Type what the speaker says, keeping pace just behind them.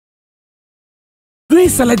Green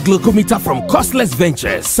Select Glucometer from Costless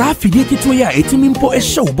Ventures. Safidi kitwaya etimimpo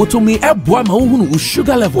show botomi ebwa mahunu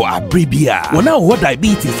sugar level abribia. Wana wo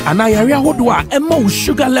diabetes anayarea hodwa emma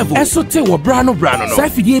sugar level. Esote wo brano no.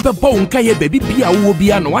 Safidi ebe bon kaye baby bia wo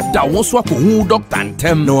bia no wada won so akohu doctor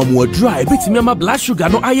ntem na wo dry betimi ma blood sugar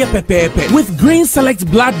no aye pepepe. With Green Select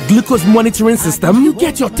blood glucose monitoring system, you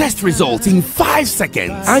get your test results in 5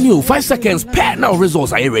 seconds. And you 5 seconds pair now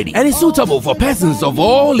results are ready. And it's suitable for persons of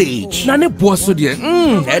all age. Na ne boaso de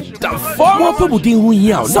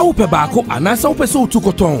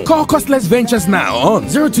Call Costless Ventures now on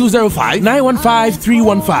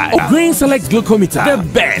 0205-915-315 or Green Select Glucometer. The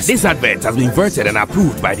best. This advert has been vetted and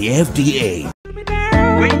approved by the FDA.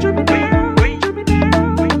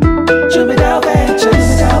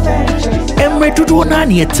 Emre tudo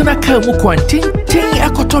nani etina kamu kwantin tin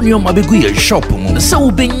akotonyo mabegu ye shop mu se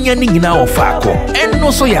ubenya ni nyina ofako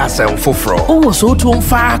enno so ya asem foforo o so to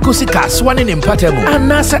mfa akosi kaswa ne mpatamu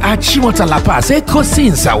anase achimota lapa se kosi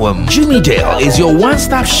nsawam. Jimmy Dale is your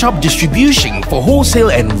one-stop shop distribution for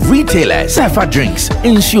wholesale and retailers. Safa drinks,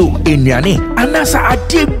 insure, enyane anase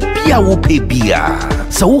ade bia wo pebia.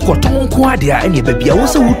 So ukoton kwadia enye bebia wo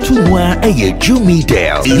se wutumwa eye Jimmy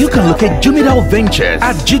Dale. You can locate Jimmy Dale Ventures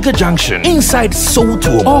at Giga Junction inside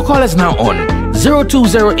Soto or call us now on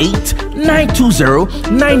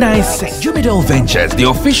 0208-920-996. Jimmy Dale Ventures, the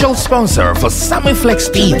official sponsor for Sammy Flex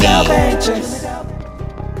TV.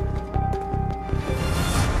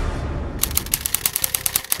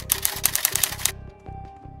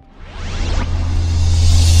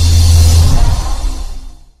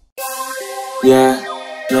 Yeah.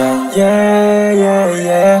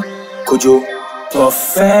 Could you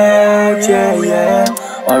perfect? Yeah.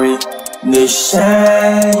 Worry, nation.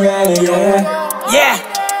 Yeah.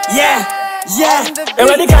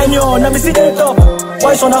 Everybody can you let me see the top.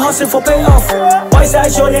 Boys on the hustle for payoff. Boys I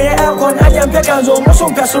show the aircon. I am pecans on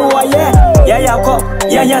Muslim Castro. Yeah, cop.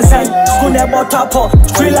 Yeah, say. School never top up.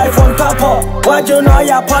 Free life on top up. What you know,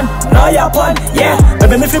 your pun. Yeah,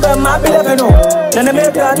 baby, me feel my bill. Then I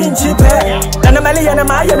made a mean cheap. Then I'm a million and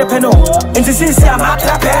my yellow penno. And to see I'm a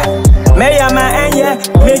clapper. May I my yeah,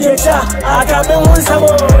 major cha. I can't be one some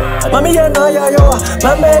more. Mammy, you know, yo.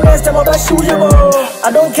 My man, next time I'll shoot you more.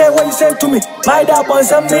 I don't care what you say to me. My dad wants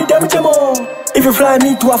some made them more. If you fly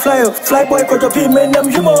me to a flyer, fly boy, cut your pin, man, them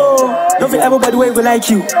you more. Don't feel everybody will like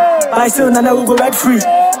you. But I still Nana will go right free.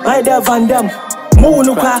 My dad Van Dam.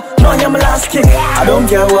 Moonukwa, no, I'm last kick. I don't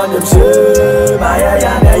care what them say. My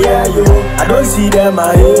yeah, you. I don't see them,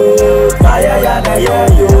 my yeah,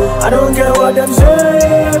 you. I don't care what them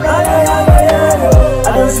say. My yeah, you. I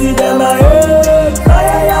don't see them, my yeah, you.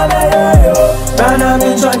 Brana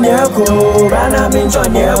min chonyeko. Brana min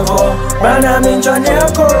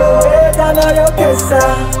chonyeko. Etana yo kesa.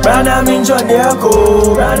 Brana min chonyeko.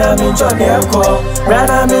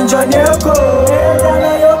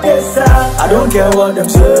 Etana yo kesa. I don't care what them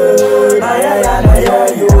say.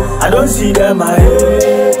 Yeah, you. I don't see them, my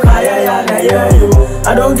yeah, you.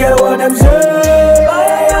 I don't care what them say.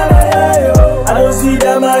 Yeah, you. I don't see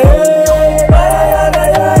them, my yeah, you.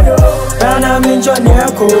 Brana min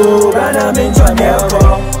chonyeko.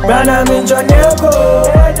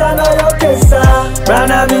 Etana yo kesa.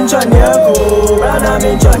 Brana min chonyeko. Etana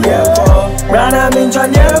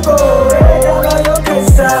yo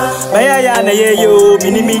kesa. Yeah, you.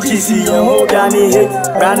 Minimi kisi yo dani hit.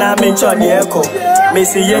 Brana min chonyeko.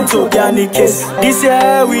 Missy yento dani kiss. This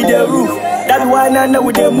year with the roof. That why nana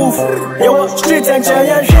with the move. Yo street and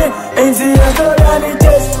giant shit. Ain't the yento dani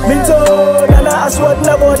taste. Minto nana aswat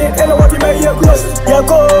na body. And what you make your close.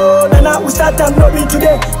 Yako nana we start time no be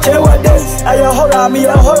today. Care what this? I a horror me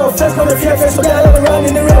a horror face no the fear face so that I'm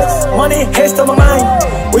running the race. Money haste on my mind.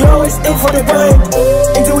 We always aim for the grind.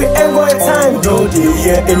 Until we end for a time. No deal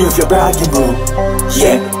here any of your bragging bro.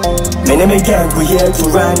 Yeah. Many gang we here to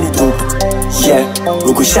run it up. Yeah,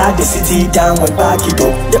 we could shut the city down when back it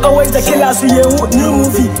up. They always the killers we hear new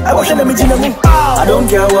movie. I watch them in the movie. I don't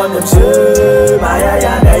care what them say. My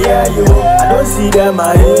yeah, you. I don't see them,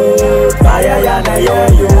 my yeah,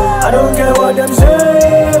 you. I don't care what them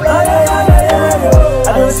say. My yeah, you.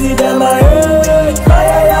 I don't see them, my yeah, you.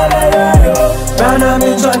 Brana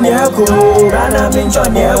min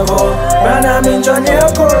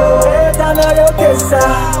chonyeko. Etana yo kesa.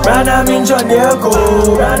 Brana min chonyeko.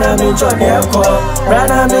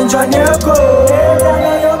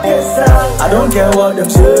 Etana yo kesa. I don't care what them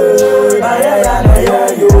say. My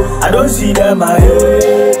yeah, you. I don't see them, my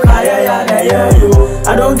yeah, you.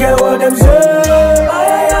 I don't care what them say. My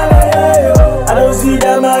yeah, you. I don't see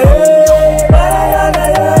them, my yeah, you.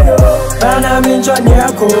 Brana min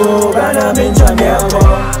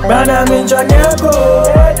chonyeko.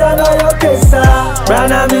 Etana yo kesa.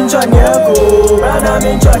 Brana minchonyeko, brana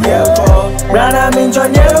minchonyeko, brana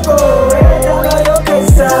minchonyeko. Dana yo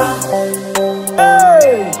kesa.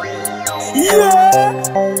 Hey, yeah.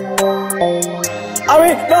 I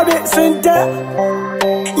mean, love it, Sinte.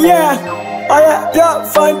 Yeah, yeah,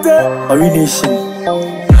 find it. Our nation,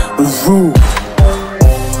 rule.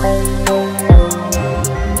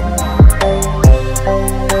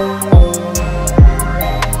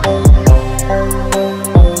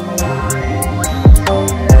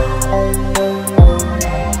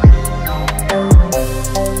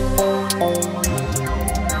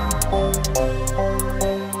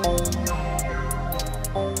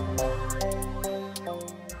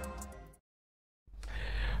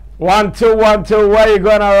 One, two, where you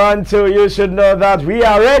gonna run to? You should know that we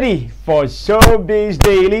are ready for Showbiz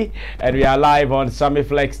Daily and we are live on Sammy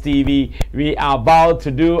Flex TV. We are about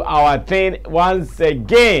to do our thing once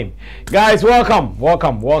again. Guys, welcome.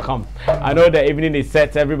 I know the evening is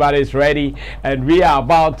set, everybody is ready and we are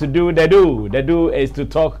about to do the do. The do is to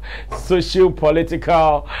talk social,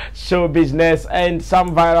 political, show business and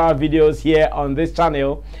some viral videos here on this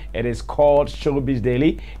channel. It is called Showbiz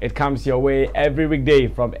Daily. It comes your way every weekday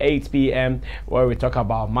from 8 p.m. where we talk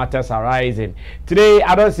about matters arising. Today,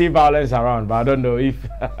 I don't see violence around, but I don't know if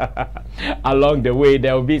along the way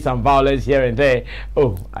there will be some violence here and there.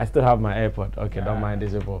 Oh, I still have my AirPod. Okay, don't mind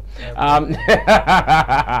this.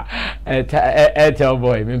 Airtel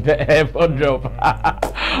boy, AirPod drop.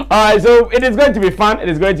 All right, so it is going to be fun. It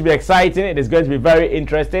is going to be exciting. It is going to be very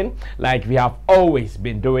interesting, like we have always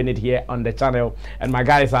been doing it here on the channel. And my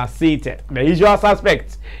guys are seated. The usual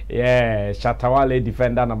suspects. Yeah, Shatta Wale,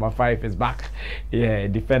 defender number 5 is back. Yeah,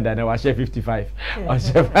 defender. No, I share 55.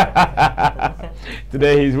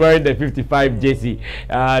 Today he's wearing the 55 jersey,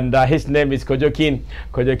 and his name is Gyan.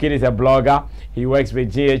 Gyan is a blogger. He works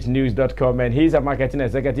with ghnews.com and he's a marketing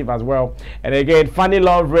executive as well. And again, Funny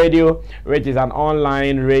Love Radio, which is an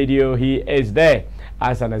online radio, he is there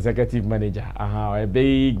as an executive manager. A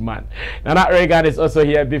big man. Nana Reagan is also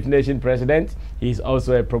here, Beef Nation president. He's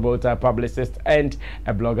also a promoter, publicist, and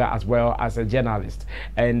a blogger as well as a journalist.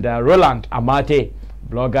 And Roland Amate,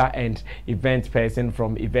 blogger and event person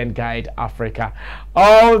from Event Guide Africa.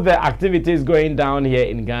 All the activities going down here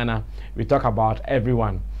in Ghana, we talk about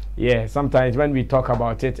everyone. Yeah, sometimes when we talk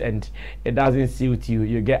about it and it doesn't suit you,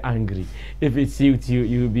 you get angry. If it suits you,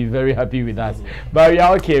 you'll be very happy with us. But we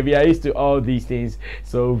are okay. We are used to all these things.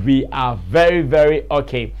 So we are very, very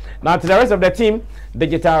okay. Now to the rest of the team,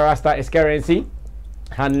 Digital Rasta is currency,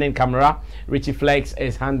 handling camera. Richie Flex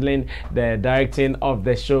is handling the directing of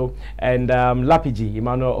the show, and Lapiji,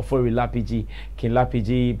 Emmanuel Ofori Lapiji, King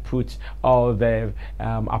Lapiji put all the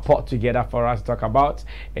apport together for us to talk about.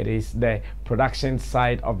 It is the production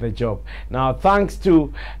side of the job. Now, thanks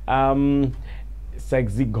to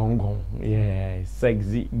Sexy Gongon. Yeah,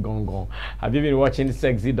 Sexy Gongon. Have you been watching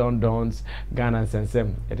Sexy Don Don's Ghana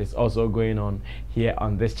Sensem? It is also going on here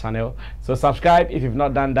on this channel. So subscribe if you've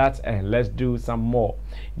not done that, and let's do some more.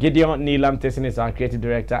 Gideon Neelam Tessin is our creative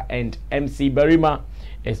director, and MC Barima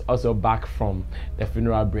is also back from the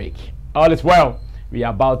funeral break. All is well. We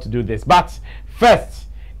are about to do this. But first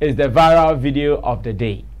is the viral video of the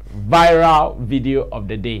day. Viral video of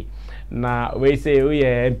the day. Now we say, oh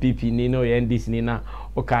yeah, MPP Nino, NDC Nina,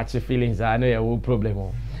 or catch feelings. I know you have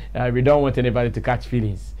problem. We don't want anybody to catch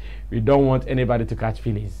feelings. We don't want anybody to catch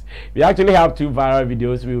feelings. We actually have 2 viral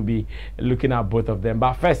videos. We will be looking at both of them.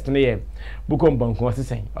 But first, Bukom Banku, what's he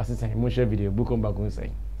saying? Musha video, Bukom Banku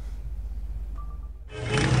saying.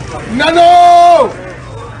 Nano,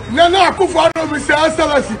 Akufo-Addo, Mr.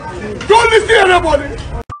 Asalasi. Don't listen to anybody.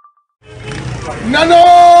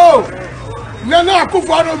 Nano,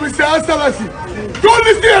 Akufo-Addo, Mr. Asalasi. Don't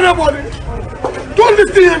listen to anybody. Don't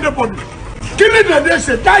listen to anybody. Killing the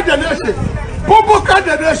nation, die the nation, Popo cut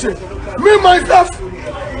the nation. Me, myself,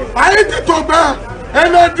 I ate it to bear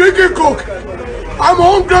and I'm drinking Coke. I'm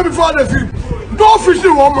hungry before the film. No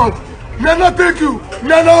fishing 1 month. Nano, thank you.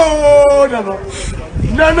 Nano.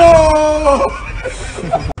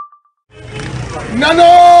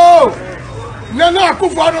 Nano,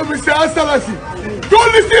 Akufo-Addo, Mr. Asalasi.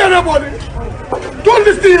 Don't listen to anybody. Don't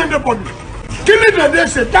listen to anybody. Killing the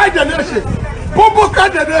nation, die the nation, Popo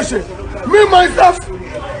cut the nation. Me, myself,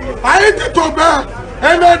 I ate it to bear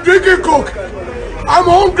and I'm drinking Coke. I'm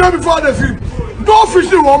hungry before the film. No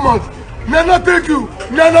fishing 1 month. Nano, thank you.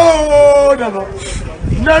 Nano.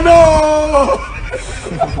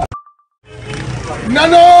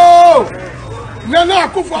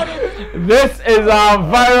 This is our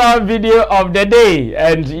viral video of the day,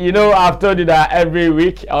 and you know I've told you that every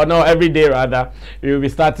week, or no, every day rather, we will be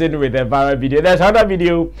starting with a viral video. There's another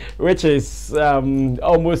video which is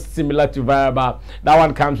almost similar to viral, but that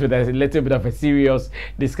one comes with a little bit of a serious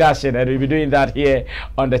discussion, and we'll be doing that here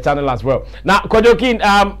on the channel as well. Now, Kojokin,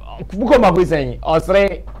 Bukom Abu saying,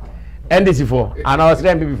 Osre NDC4, and Osre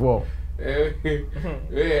MP4.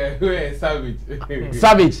 Savage.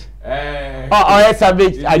 Savage. Oh,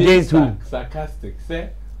 savage against who? Sarcastic.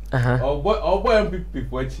 Say. Oh boy, MP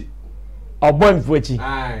Fuchi. Oh boy, Fuchi.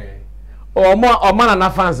 Aye. Oh man, na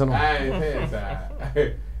fans no. Aye,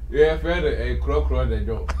 sir. You have heard a crow the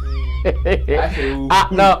joke. Ah,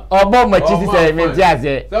 no. Oh boy, my cheese say me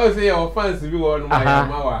just. So say your fans be one my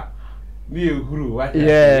mama. Me guru.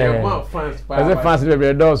 Yeah. Your fans. As a fans be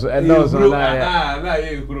those and those on that. Nah,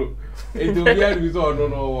 you guru. It will be a result,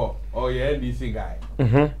 don't know, or your NDC guy.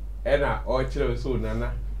 And I or so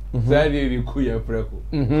nana. Sadly, Kuya Preco.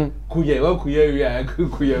 Kuya, we are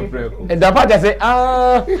Kuya Preco. And the part I say,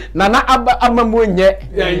 Nana Amamunye,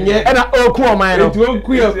 and I cool mine. It won't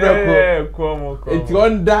Kuya Preco. It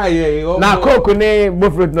won't die. Now, Kokune,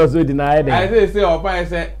 Buffalo knows who denied it. I say, or I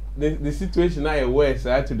said, the situation I was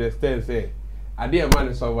to the stand say. I did a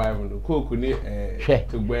man survive on the cook to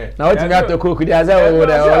bear. Now, what you got to cook? There's a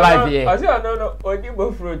life here. I say, no, only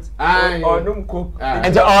fruit. Or no cook.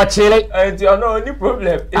 And all chili. And you know, only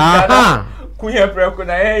problem. Kuya Precona,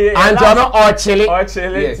 and you know, all chili. Or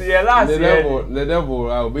chili. The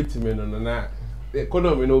devil, I'll beat him on the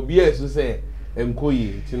economy. No BS to say, and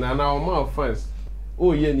Kuyi, Tinana, more fans.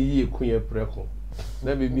 Oh, ye, Kuya Preco.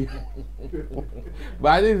 Let me. But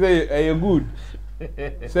I think they are good.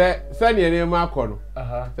 Say, Sunny and Marco.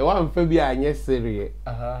 The one Fabia, yes, serious.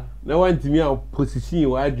 No one to me on position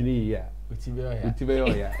you are doing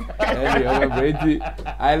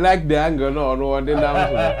I like the anger, no one then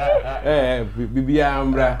Bibi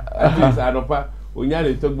Ambra. At least I don't know. When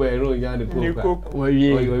you talk about your own cook, you are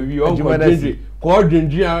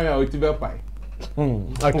Gyan to be pie.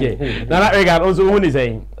 Okay. Now, that regard also who is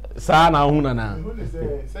saying, Sana Hunana. Who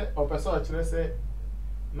say, or person, say.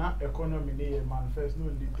 Na economy near manifest no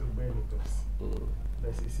need to benefits.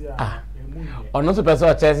 Let's see. Or not a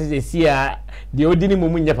person chassis is here, the ordinary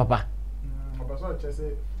Mumunya papa. A person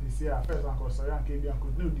chassis is here, first uncle Soyan came and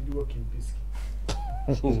could not do work in Pisky.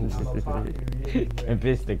 And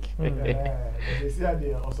Pistic. They see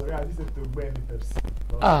there also this is to benefits.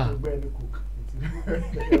 To burn cook.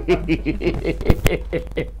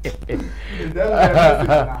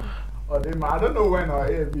 I don't know when I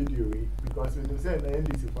hear video because when they say the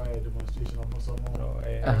NDC for a demonstration of some more,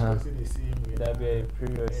 the same that be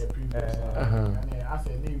previous. And I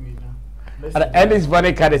say anyway now. And it's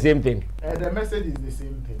funny, the same thing. The message is the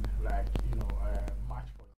same thing, like march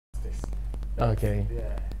for justice. Okay.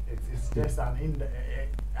 Yeah, it's just an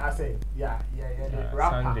I say the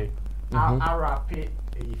rapper. Sunday. I rap it.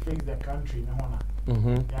 He fix the country no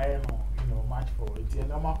one. Yeah, march for it. Yeah,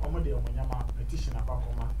 no more comedy on my petition about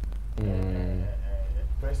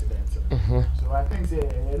president. So I think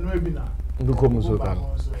no bina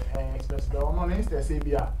express the one instance say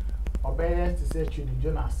obey to say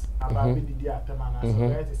Jonas about the atamana so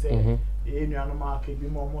to say no market be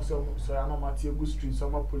more so I know Matthew Street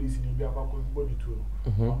some police in be about body to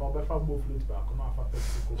no be fa both float back no afa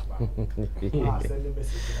person go back send the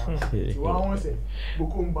message you want say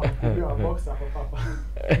bukum ba be a box papa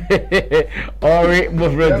or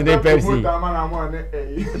both float the Pepsi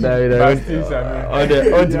on the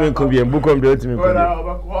ultimate could bukum the ultimate could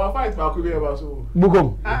fight back could be about so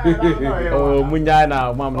bukum oh munya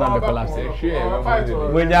na mama na me collapse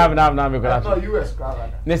munya na me collapse no US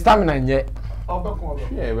crowd ne stamina nye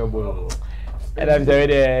and I'm telling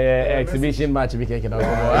the exhibition match we can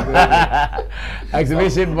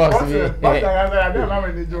exhibition boss okay,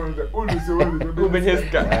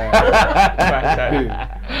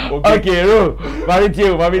 Ro,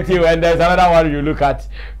 Mami, and there's another one you look at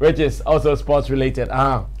which is also sports related.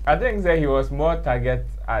 I think that he was more targeted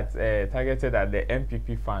at the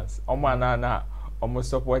MPP fans. Almost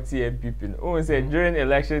supporting MPP. Oh, say during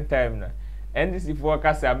election time na. NDC for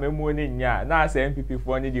Casa Memo Nya, now say MPP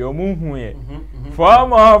for the Omu.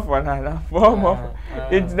 Form of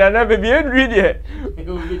it's never be ingredient.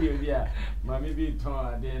 Mammy be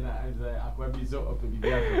torn, then I will be so open.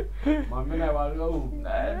 Mammy, I will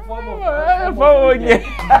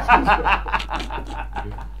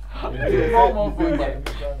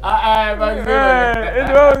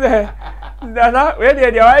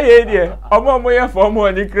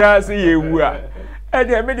and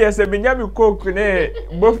the media said, Minyami coke,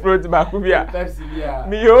 both roads back. Me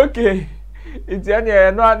okay. It's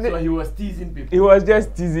no. So he was teasing people. He was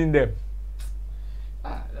just teasing them.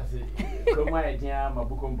 That's it. Come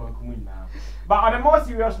on, but on a more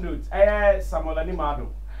serious note, Samuel Nimado,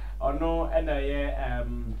 or no, and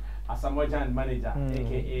Asamoah manager,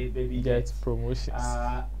 aka Baby Jet Promotions.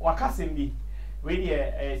 Wakasimbi, really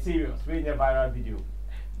a serious, really a viral video,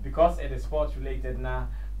 because it is sports related now.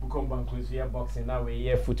 Bukomba inclusive boxing now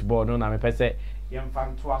we football no na me pese yem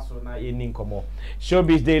fan twaso na enin komo.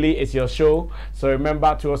 Showbiz Daily is your show, so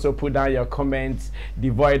remember to also put down your comments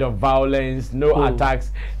devoid of violence, no attacks,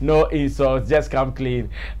 no insults, just come clean.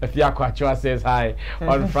 If Yakwachoa says hi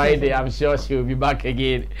on Friday, I'm sure she'll be back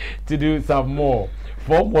again to do some more.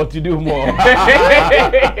 For more to do more.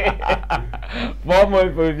 For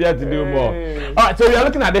more for you to do more. All right, so we are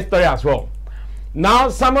looking at this story as well. Now,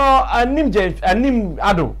 Samuel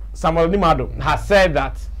Nimado has said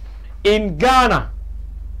that in Ghana,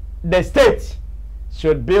 the state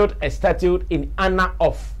should build a statue in honor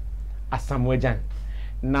of Asamoah.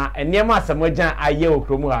 Now, Enyema Asamoah aye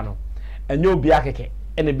okromuano, enyo biakeke,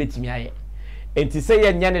 ene betimi aye. Enti say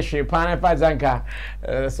ye nyane hwe pan fa zanka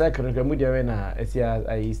second mudewe na esia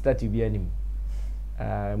ayi statue bi anim.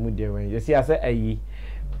 Mudewe. Esia say ayi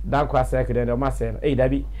dan kwa second de ma say eh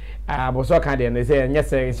dabi aboso kan de na say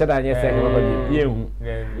nyese sheda nyese ko ba ye hu.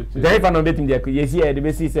 Dey fa no betim de yesi e de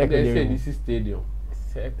be see second de. This is stadium.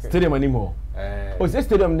 Stadium anymore. O say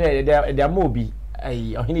stadium there they mo bi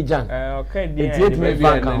ai ohini jan. Okay dey. It me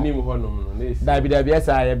bank anim honom no. Dabi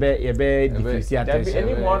esa ye be diffuse attention. Dabi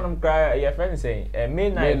anim honom cry your friend say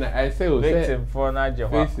main I say o say victim for na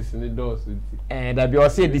Jehovah. Faces in the doors. Dabi o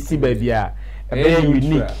say this baby a be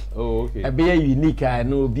unique. Oh okay. A be unique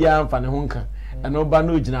no bia mfa ne ho nka. No ba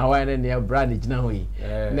no gina ho na ne brand gina ho yi.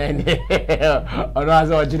 Na ne ono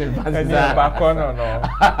aso ogine pasisa. Ba kono no.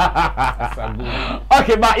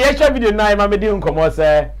 Okay, but ye share video na ma medi nkomo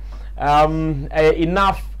say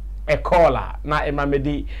enough a caller na ma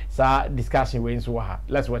medi sa discussion we nso ha.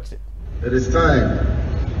 Let's watch it. It is time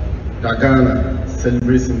that Ghana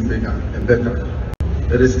celebrates him bigger and better.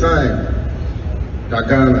 It is time that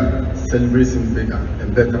Ghana celebrates him bigger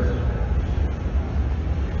and better.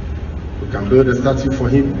 We can build a statue for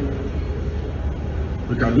him.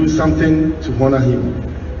 We can do something to honor him.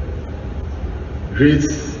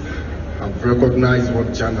 Greats have recognized what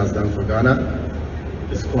Gyan has done for Ghana.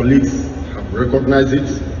 His colleagues have recognized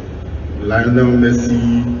it. Lionel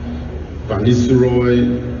Messi, Van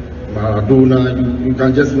Nistelrooy, Maradona, you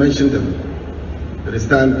can just mention them. It is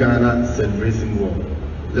time Ghana celebrates him well.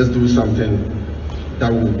 Let's do something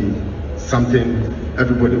that will be something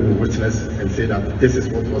everybody will witness and say that this is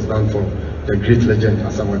what was done for the great legend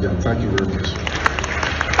Asamoah. Thank you very much.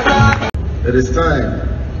 It is time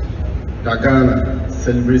that Ghana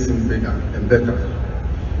celebrates him bigger and better.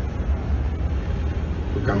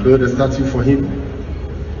 We can build a statue for him.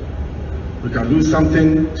 We can do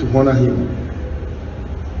something to honor him.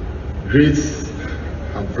 Greats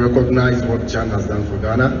have recognized what Gyan has done for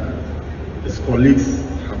Ghana. His colleagues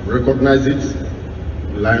have recognized it.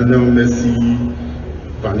 Lionel Messi,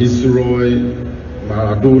 Van Nistelrooy,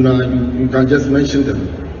 Maradona, you can just mention them.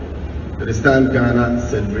 It is time Ghana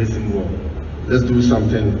celebrates him well. Let's do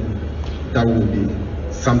something that will be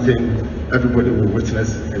something everybody will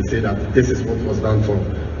witness and say that this is what was done for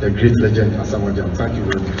the great legend Asamoah. Thank you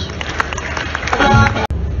very much.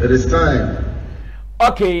 It is time.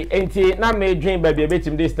 Okay, enti na me dream baby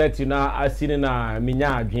betim this statue na asini na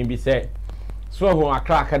minya dream bi say so ho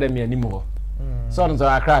Accra Academy animo. So no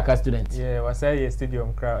Accra student. Yeah, was say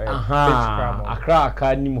stadium crowd. Accra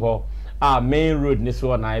Academy ho. Main road ni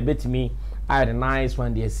so na e betimi I the nice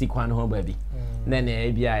one dey see kwan ho baby. Then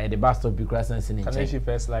e bia the bus stop bi crossing sin in. Can you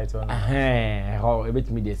first light on? Ho e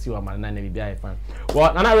betimi dey see o man na na bia fan.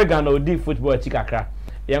 Well, na we gan no di football chikakra.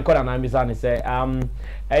 Yen koda na misa ni say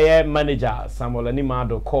manager Samuel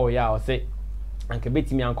Nimado call ya o say anke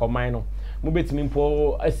betimi ankoman no mo betimi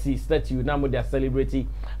mpo asi statue na mo dey celebrate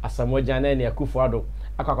Asamoah na ne Akufo-Addo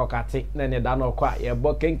akakokate na ne da no kwa ye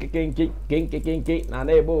bo kenke na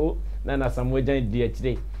na ebo na Asamoah di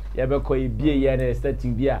akire ye be ko ibie ye na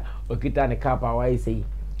statue bi a okita ne cap a why say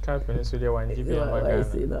cap ne so dey wan give you why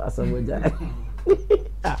say na Asamoah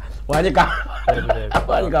why cap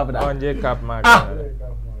on je cap mag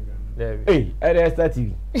hey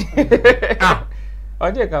statue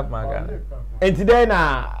on je cap mag and today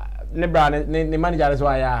na ne manager is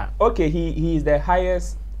why okay he is the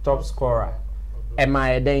highest top scorer. Am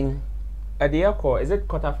I then at the airport? Is it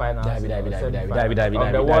quarterfinals?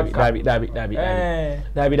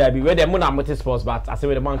 Dabi. Where the Mona Motor Sports, but I say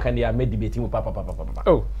where the man can made debating with Papa.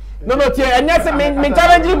 Oh, no, and yes, me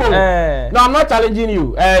challenging you. No, I'm not challenging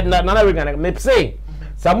you. Nana, we're gonna say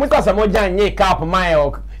Asamoah Gyan nye cap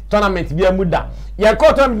my tournament bi amuda. Ye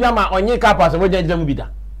ko tournament bi ama onye cap Asamoah Gyan jina mu bi da.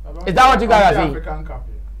 Is that what you guys are saying? African Cup.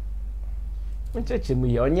 Ncheche mu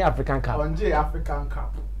ye onye African Cup. Onye African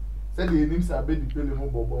Cup. Said the names are be the mo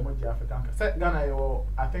bobo onye African Cup. Said Ghana you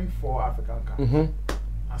I think 4 African Cup.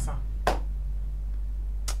 Asa.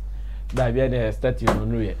 Da bi na start you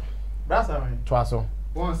no ye. That's how me. Twaso.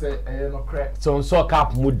 One say no correct. So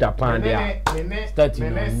cap muda pan there. Start you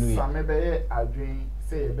no ye. Some be adwin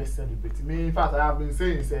say best celebrate. Me in fact I have been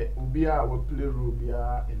saying say Obia will play role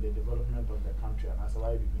in the development of the country and that's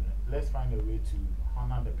why we let's find a way to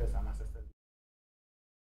honor the person as a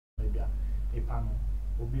maybe a panel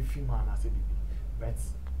will be female as a baby. But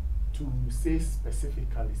to say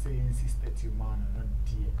specifically say insisted you man and not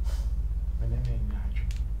dear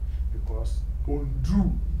because on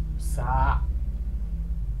Drew sa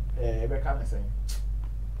Rebecca saying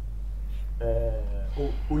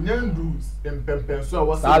Onyandu empempen so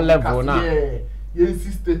was that level now. You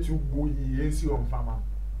insisted you go you on farmer.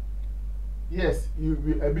 Yes, you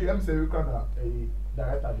I'm saying you can a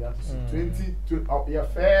director the 20 your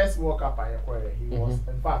first World Cup he was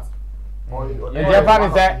in fact Japan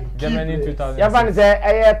is Germany 2000. Japan is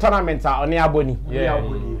a tournament on the Aboni. Yeah.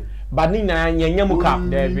 But Nina Yenyamu Cup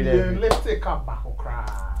there be there. Let's take up back cry.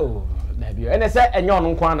 Oh, there be. And I said and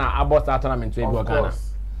yon kwana about that tournament we go Ghana.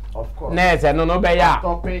 Of course. Nese no be ya.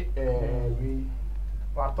 Topic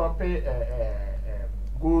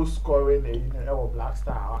goal scoring a Black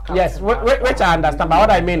Star. Yes, which I understand, but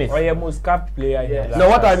what I mean is or your most capped player. Yes. No,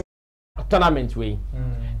 what I mean tournament way.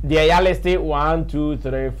 The realistic 1, 2,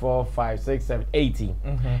 3, 4, 5, 6, 7, 80.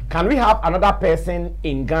 Can we have another person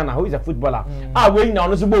in Ghana who is a footballer? We now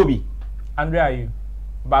no Bobby. Andrea you.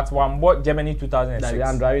 But one board Germany 2006.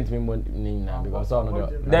 I'm driving to me because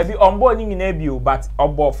there be on board in Ebio, but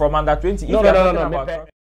on board from under 20. No.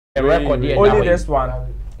 A record here. Only this one.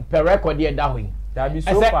 Per record here that way. That be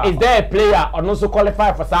so far. Is there a player or also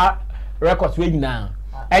qualified for that records way now?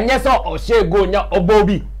 And yes, or she go nya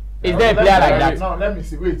Bobby. Is there a player like that? No, let me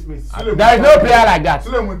see. Wait. There is no player like that.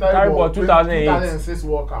 About 2006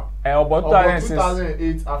 World Cup. About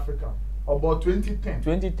 2008 Africa. About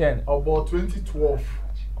 2010. About 2012.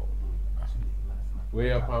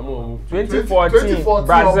 We are 2014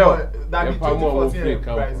 Brazil. That 2014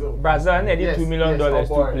 Brazil. Brazil and they did $2 million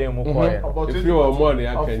to play more. If you want money,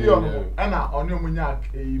 I can. And on your money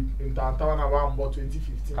in Tantan around about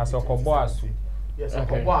 2015. Yes,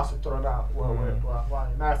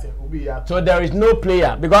 so there is no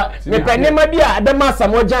player because me penema dia Adama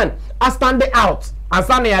Asamoah Gyan are standing out and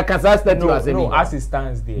standing I can stand no as it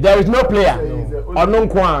stands there is no player or no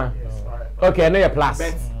kwan. Okay, no plus.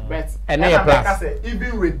 But and no plus.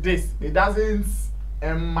 Even with this, it doesn't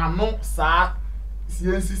mano sa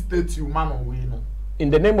CNC state you man we no. In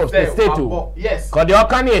the name of the state too. Yes. Because the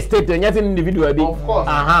Okani state and yet individual. Of course.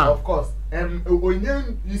 Of course.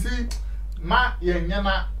 You see. Ma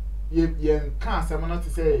yenyana yen kan asem to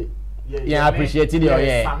say yeah appreciate it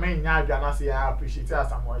Sammy Nyadwana say I appreciate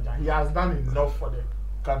Asamoah Gyan. He has done enough for the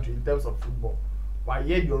country in terms of football. Why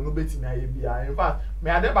ye do no betimi aye bia. In fact, me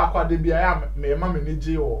ade ba kwa de bia me ma me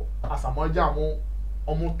neje o Asamoah Gyan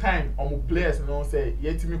omo time omo players no say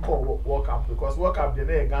yetimi call World Cup because World Cup dey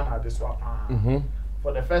na Ghana this one.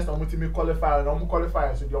 For the first time we qualify and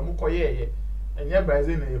qualify so the omo koye enye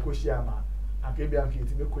Brazil na yekoshia ma.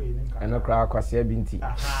 And no crowd kwase binti.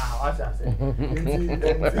 What I say.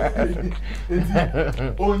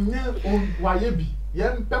 Onye wayebi.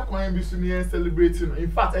 Yen pe kwan bi so ne celebrating.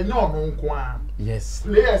 In fact, enye ono nko a. Yes.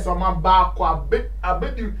 Players on my back kwa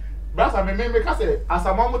abedi. Brasa me ka say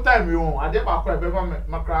Asamoah time we on. Ade ba kwa be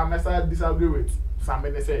makra mesa disagree with.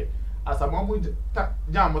 Sammy say Asamoah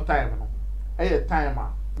Gyan time no. Time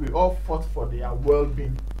we all fought for their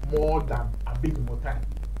well-being more than a big more time.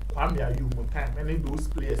 Kwame are you more time? Many those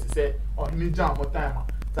players say, "Oh, he need jam more time."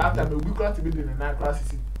 So after me, we got to be in the night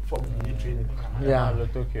classes for me training. Yeah,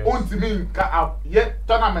 on to me, yet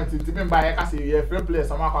tournament to me by I say, "Yeah, free players."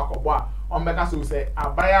 Some of our on because we say, "I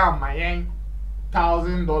buy my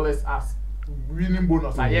 $1,000 as winning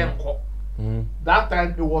bonus." That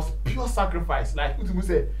time it was pure sacrifice. Like we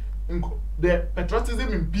say, the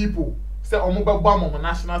patriotism in people say, "Oh, my bomb on the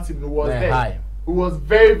national team." It was there. High. It was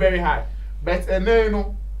very, very high. But and then you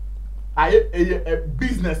know. A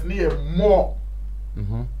business near more.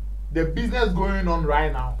 The business going on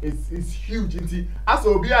right now is huge. As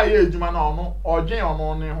Obi aye ejuma na ono ojen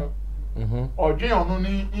ono ne ho. Ojen ono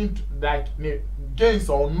ni like ne gains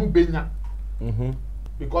on no benya.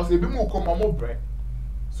 Because ebi mu come mo bre.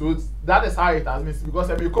 So that is how it has been. Because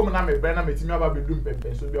ebi come na me bre na me timi aba be dum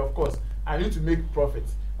pepe. So be of course I need to make profit.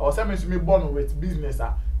 Or say me to me born with business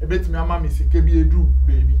bit me ama me sika bi edu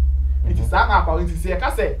baby it is an akwa nti se ka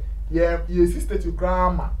say ye sister to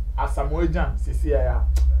grandma Asamoah Gyan sisi ya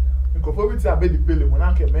nkofo bi ti abedi pele mo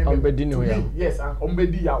na nke me ombedi ni ya yes and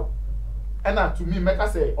ombedi ya and to me make ka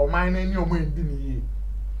say o man ni o mo ndi ni ye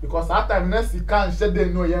because that time next can share dey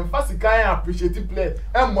no ye fast can appreciate players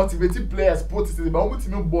and motivate players sport is ba o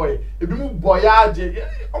mutimi boy ebi mu boy aje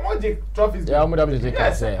omo je trophies yeah omo dam je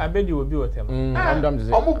ka say abedi will be what them omo dam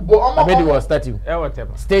je abedi was statue what them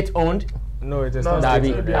state owned no it is not that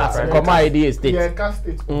come idea state yeah can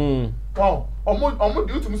state wow omo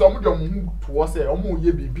do to me so omo de omo to say omo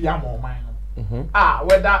ye bibi am o man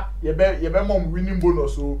whether ye be mom winning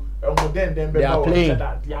bonus so omo then be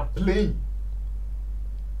that they are playing.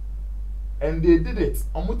 And they did it.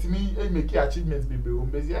 Omutimi make achievements baby.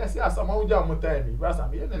 Ombezi I say Asamoah Gyan mo time. Brasa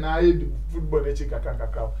me na the football na chika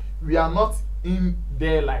kanka. We are not in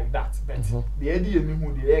there like that. But the edi emi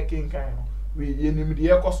hu the air king kind. We enim the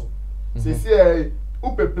air koso. Say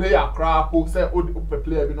upe player crap say upe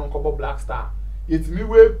player be non kobo Black Star. Yetimi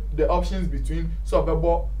we the options between so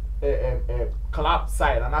bebo club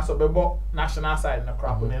side and also bebo national side na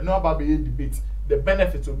crap. And no about be debate. The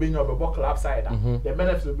benefits of being your club side, the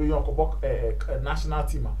benefits of being your national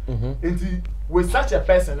team. And with such a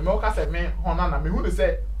person, the milk say, man, Honana, me who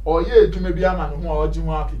say, or ye, you may be a man who are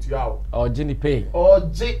Jimmy to you, or Jenny Pay, or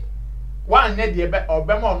J. One net or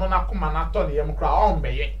Bemo Nona Kumana Tony, and cry on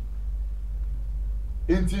me.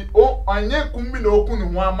 Inti, oh, I ne kumbi no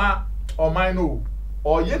kunwama or mine,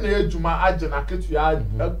 or ye ne Juma Ajana Ketua,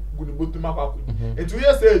 good butuma. And 2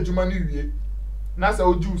 years say Juma New na say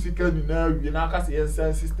oju sika ni na wi na aka say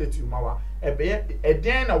sense statue mawa e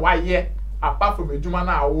den na wa ye apart from ejuma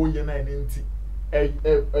na awo ye na nti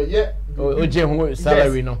ye oje hu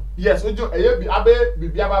salary no yes oju ye bi abe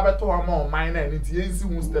bibia ba beto ha ma man na nti ye nsi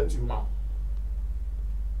hu statue ma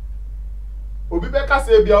obi be ka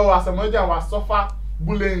say bia o Asamoah Gyan wa suffer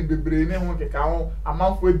bullying bebre ne hu keka ho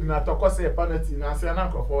amanfo edina to ko say penalty na say na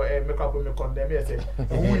nkofo make up me condemn ye say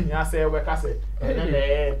hu nya say we ka say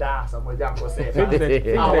na da Asamoah Gyan ko say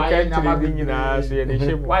why nyama nyina so ye ne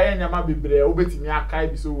hye why nyama bebre obetimi akai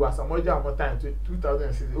bi so Asamoah Gyan mo time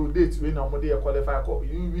 2006 o date we na mo dey qualify ko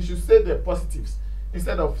we should say the positives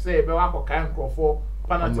instead of say be wa ko kai nkofo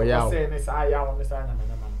penalty ko say ne sa ya won ne sa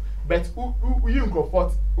nyama but who you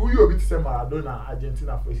comfort who you obi to say Maradona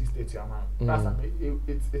Argentina for state man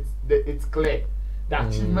it's clear the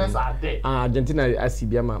achievements are there Argentina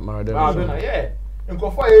asibia Maradona yeah and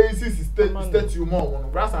comfort state you more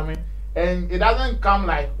and it doesn't come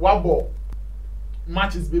like one ball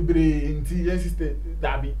matches bebre in state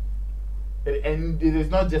derby and it is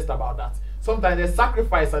not just about that sometimes they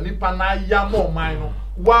sacrifice and ipana ya more minor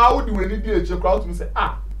wow do we need to crowd to say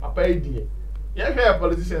papa idea. Yeah, fair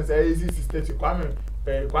politicians say easy state Kwame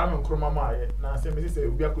Nkrumah na say me say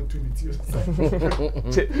obi opportunity.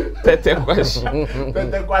 Better question.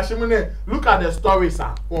 Better question. Look at the stories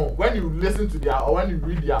when you listen to their or when you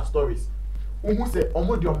read their stories. Who say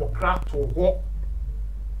omo de omo crack to wo.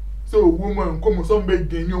 So woman come some be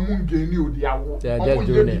geni omo geni o dia wo. Omo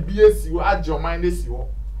je BS wo add your mind this wo.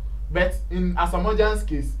 But in Asamoah Gyan's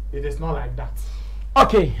case it is not like that.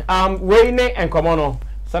 Okay, Wale and Komono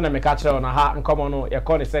Sana me Castro na ha nkomo no ye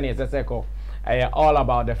call the senior seseko all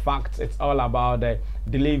about the facts, it's all about the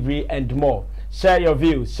delivery and more. Share your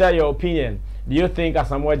views, share your opinion. Do you think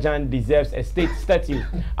Asamoah Gyan deserves a state statue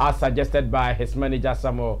as suggested by his manager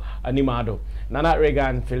Asamoah Animado? Nana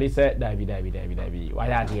Reagan Felice David why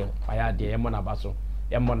are there Emona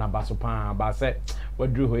Baso pa ba se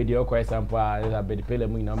wadru ho edi okwa sample a be pele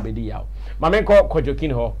mu na mbedi yaw mame ko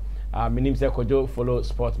Kojokin ho minim se Kojo follow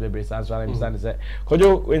sports baby sans so I'm saying say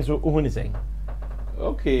Kojo wenso uhuni say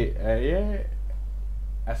okay yeah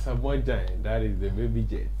Asamoah Gyan, that is the baby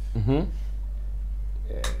jet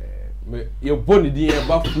your body di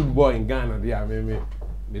about football in Ghana there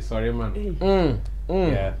me sorry man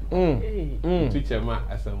teacher man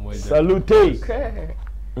Asamoah Gyan salute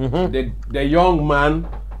the young man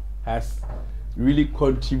has really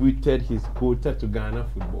contributed his quota to Ghana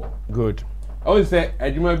football. Good. I would say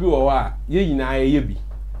adwuma bi wo wa ye nyina ye bi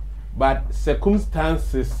but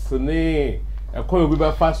circumstances ne ekon obi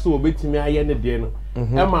ba fa so obetimi aye ne de no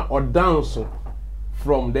ema or dance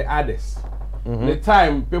from the others. The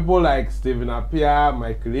time people like Stephen Appiah,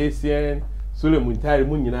 Michael Essien, Solomon Tari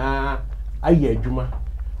mu nyina aye adwuma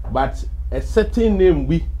but a certain name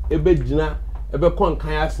we ebe gina ebe kon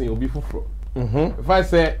kan asen obi foforo. If I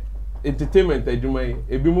say entertainment adwuma yi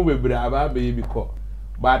ebi mu bebre aba be bi ko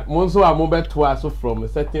but monso a mo beto aso from a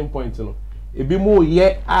certain point no ebi mu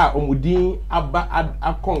ye a omudin aba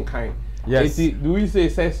akon kan. Yes. Do we say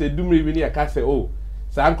dumre bi ne aka say oh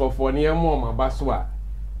sankofo ne mo ma ba so a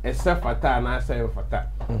except Fata and I say Fata.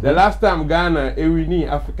 The last time Ghana winning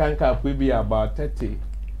African Cup will be about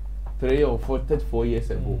 34 years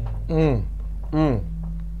ago.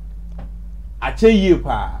 Ache ye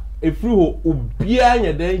pa if you ubia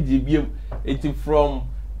nya den jibiem it from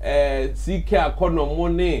CK akono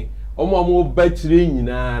money omo battery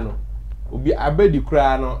nyina no obi abedi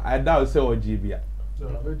kura no I doubt say ojibia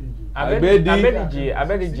abedi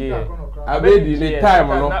the time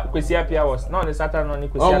no kwesi apia was no the Saturday no ni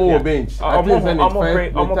kwesi apia omo bench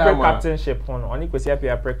omo pre captainship on oni kwesi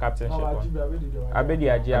apia pre captainship abedi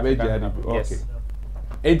aji yes.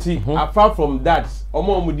 Apart from that,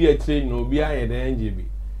 omo di train no be aye the NGB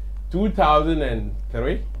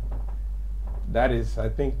 2003. That is, I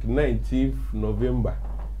think, 19th November.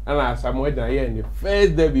 And Asamoah here in the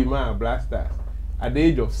first debut man Blasters at the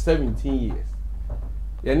age of 17 years.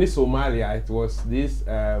 In Somalia, it was this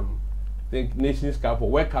think Nations Cup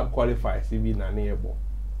or World Cup qualifiers even neighbor.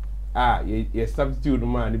 You substitute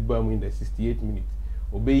man the bomb in the 68 minutes.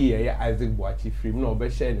 Obey Isaac Boachi film no be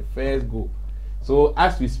share the first goal. So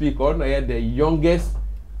as we speak, on the youngest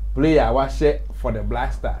player was share for the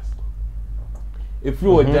Blasters. If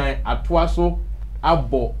you were giant at Twaso,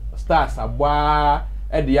 Abo Stars Abwa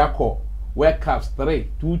Ediako World Cups 3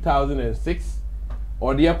 2006,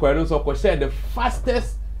 or the Aquarius share the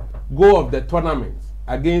fastest goal of the tournament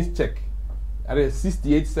against Czech at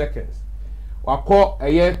 68 seconds. Wako a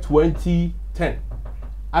year 2010,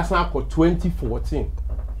 Asanko 2014.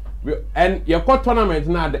 And your tournament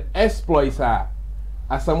now the exploits are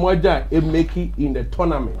Asamoah making in the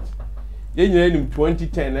tournament. Then in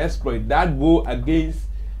 2010 exploit that goal against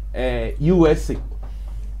USA.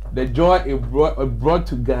 The joy it brought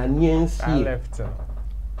to Ghanaians here.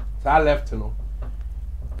 Left no.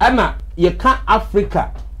 Anna, you can't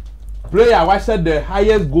Africa player was the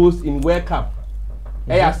highest goals in World Cup.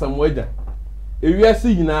 Asamoah. If you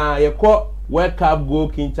see now, you call World Cup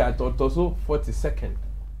goal kincha also 42nd.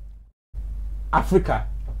 Africa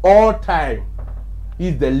all time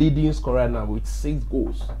is the leading scorer now with 6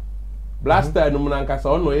 goals. Blaster Numunanka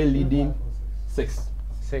no leading 6.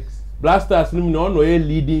 Blasters no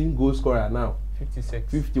leading goal scorer now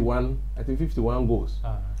 51. I think 51 goals.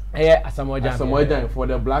 Asamoah for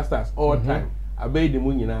the Blasters all time. Abey the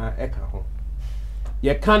munyina eka ho.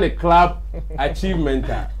 You can a club achievement.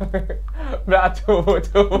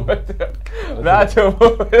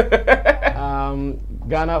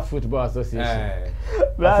 Ghana Football Association.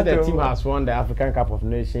 The team has won the African Cup of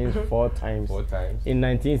Nations 4 times. In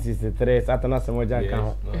 1963, Satana Samoja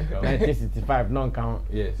count. 1965 non-count.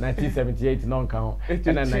 1978 non-count. And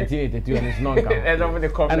then 1982 and it's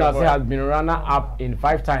non-count. And also has been runner-up in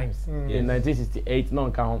 5 times. In 1968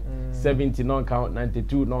 non-count, 70 non-count,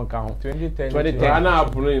 92 non-count, 2010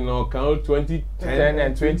 runner-up non-count, 2010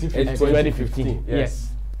 and 2015. Yes.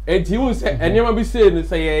 And he will say, and you might be saying,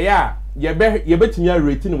 say, yeah, you bet me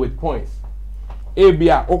rating with points.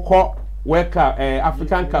 Abia, Oko, World Cup,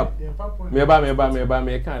 African Cup.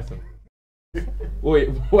 Me cancel. Wait,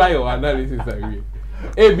 why your analysis are you?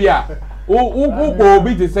 Abia, who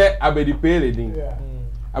be to say Abedi Pele ding.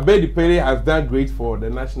 Abedi Pele has done great for the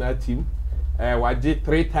national team. Waji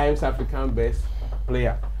 3 times African best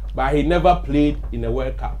player, but he never played in a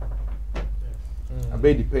World Cup.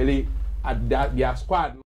 Abedi Pele at their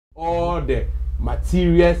squad. All the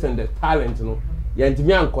materials and the talent, you know,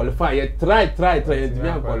 you qualify. You try, you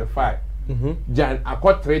qualify. Gyan, I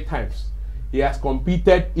got 3 times. He has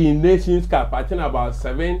competed in Nations Cup. I think about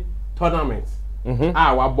 7 tournaments.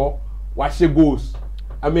 Wabo, watch goals.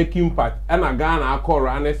 I make impact. And I Ghana, I call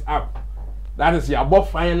runners up. That is your both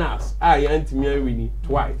finals. I winning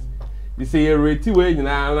twice. They say you rate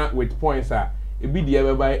with points. It be the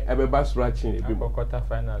everybody scratching. It be quarter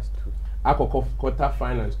finals too. Quarter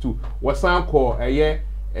finals too. What's called a year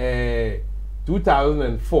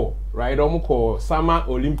 2004, right? Almost called Summer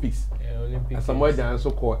Olympics. Asamoah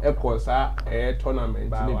also called a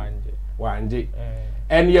tournament.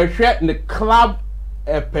 And you're sharing the club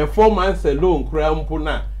performance alone,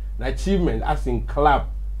 Krampuna, achievement as in club.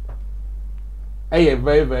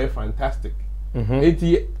 Very, very fantastic.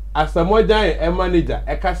 Asamoah a manager,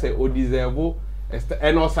 I say, or deserve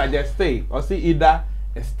and also suggest stay or see either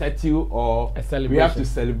a statue or a celebration. We have to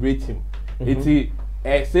celebrate him.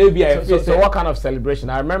 So what kind of celebration?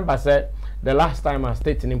 I remember said the last time I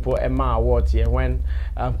stayed in Impo Emma Awards here when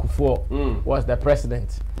Kufuor was the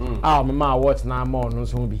president. Emma Awards now more no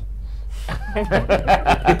be.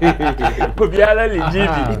 Obiara legit.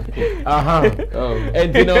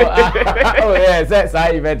 And you know, oh yeah, that's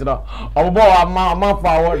how event no. Obo ama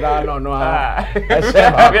forward no no.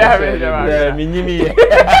 Minimi.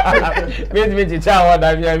 Me chicha wa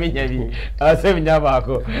da mi nyabi. Ase mi nyaba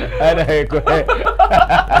ko. Ana ko.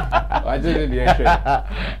 I didn't the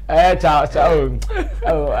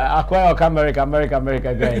oh, acquire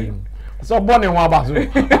America guy. So born in Wabasu.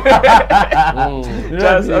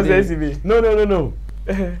 No.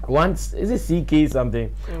 Once is it CK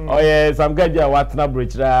something? Oh yeah, some guy there Watna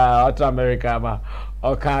Bridge, Outer America,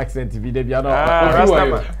 or car accent TV. They be no.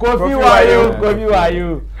 Kofi, why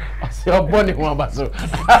you? So born in Wabasu.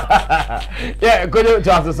 Yeah, go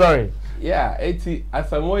to answer. Sorry. Yeah,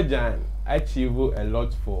 Asamoah Gyan achieve a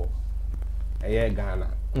lot for Ghana.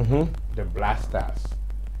 The Blasters.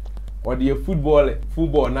 Or the football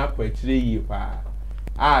na kwetire yi pa.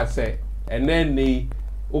 I say, and then they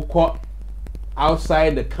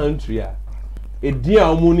outside the country a dia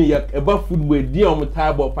omuni ya eba football dia om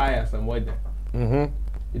table pa ya Asamoah Gyan.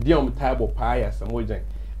 Dia om table pa ya Asamoah Gyan.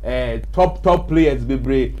 Top players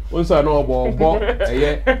bebre onso na obo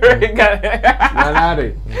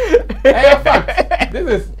Nanare. Fact.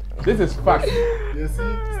 This is fact. You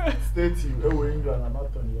see, state you England are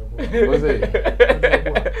not on your board. What's it?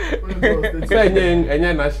 Say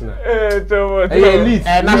national. Elite.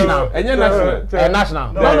 National.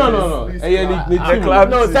 National. No.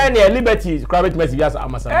 No, say Liberty. Crabit must be as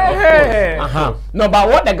Amazon. No, but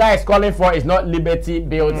what the guy is calling for is not Liberty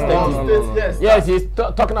built state. Yes, he's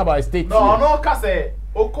talking about a state. No, Kase.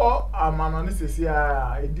 Oko amano sisi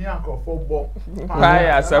a edian football.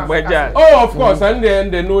 Asamoah Gyan. Oh, of course, and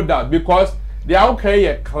then they know that because they are okay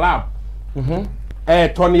a club.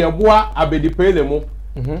 Tony Abua Abedipele mo.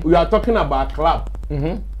 We are talking about club.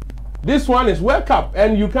 This one is World Cup,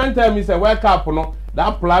 and you can't tell me it's a World Cup, no.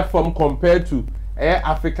 That platform compared to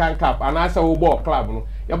African Cup and as a football club, no.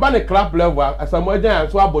 You're on the club level, Asamoah Gyan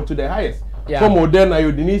so about to the highest. So modern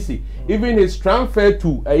Ayodinisi. Even his transfer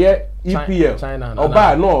to EPL. China. No,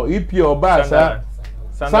 EPL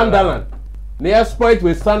Sunderland. They exploit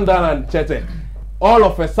with Sunderland, Chete. All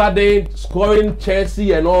of a sudden scoring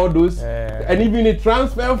Chelsea and all those. And even the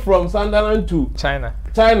transfer from Sunderland to China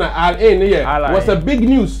was a big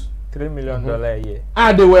news. $3 million a year.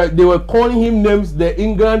 They were calling him names. The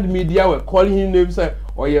England media were calling him names.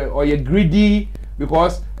 Or you're greedy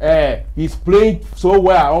because he's playing so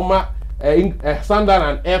well.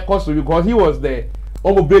 Sunderland Air Cost because he was the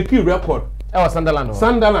breaking record. Sunderland.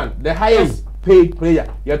 Sunderland, the highest paid player.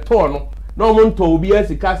 You're torn. No one told me as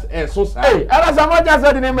so sad. Hey, Asamoah Gyan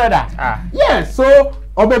said the name of that. Yes, so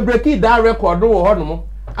breaking that record.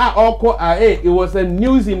 It was a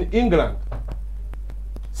news in England.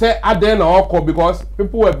 Say at then because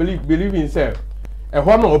people were believing say a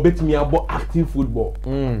honor bet me about active football.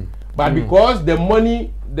 But because the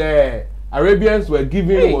money the Arabians were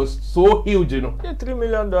giving was so huge, you know. $3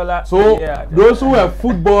 million. So those who were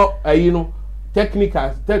football,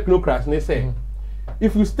 technocrats, they say,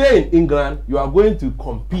 if you stay in England, you are going to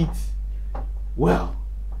compete well.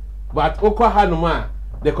 But Oklaahoma,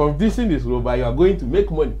 the competition is low, but you are going to make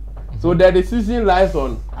money. So the decision lies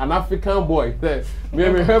on an African boy. We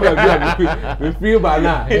feel by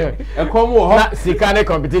now. A common Sikane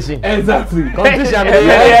competition. Exactly. Competition.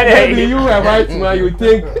 Maybe you are right now. You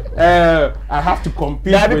think I have to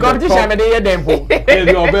compete. Yeah, the competition. Maybe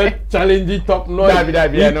you're challenging top notch.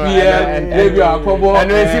 Maybe you are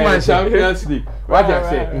common Champions League. What I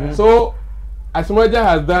say. So Asamoah Gyan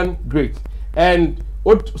has done great. And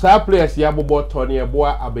what players here about Tony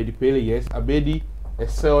Abua Abedipele? Yes, Abedi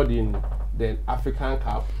excelled in the African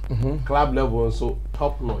Cup, club level, and so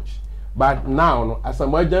top notch. But now,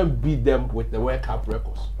 Asamoah Gyan beat them with the World Cup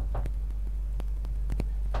records.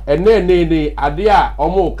 And then they are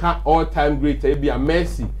almost all-time great. They be a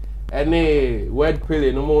Messi, and they word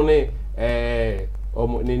play no more.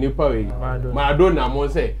 Maradona, mo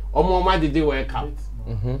say, Omo did the World Cup.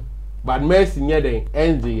 But Messi near the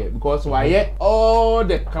end because why all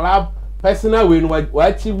the club personal win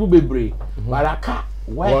what you be brave, but I can't.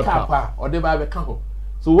 World Cup or the Bible count.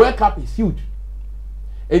 So World Cup is huge.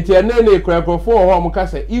 It's a nene crap for home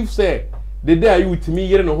say if say the day you with me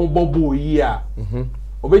here no home bobo year.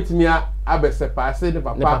 Obey me abese pass the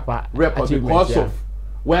papa record because of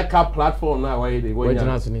World Cup platform now why they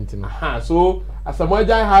so Asamoah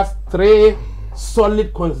Gyan has 3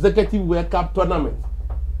 solid consecutive World Cup tournaments.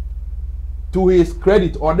 To his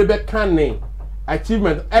credit or the back can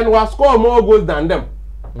achievement and was score more goals than them.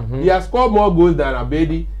 He has scored more goals than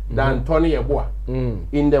Abedi than Tony Abua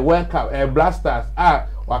in the World Cup. Blasters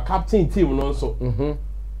or captain team also.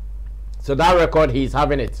 So that record, he's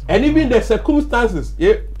having it. And even the circumstances,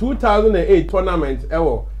 2008 tournament,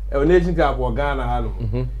 Nation Cup for Ghana,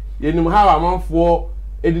 you know how I'm on for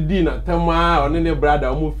Edina, Tama, or any brother,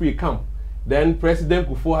 or free come. Then President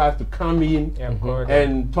Kufuor has to come in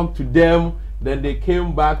and talk to them. Then they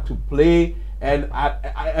came back to play, and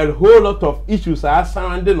a whole lot of issues are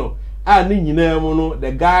surrounding them.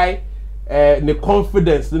 The guy, the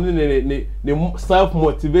confidence, the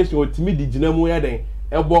self-motivation, or timid,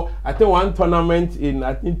 I think one tournament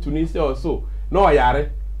in Tunisia or so. No, I are.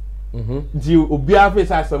 Obia face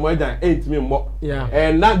Asamoah than 8 more. Yeah.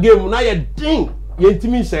 And that game now you ding.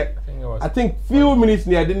 I think few minutes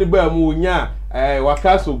near the Bermuda,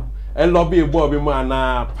 Wakaso, and lobby Bobby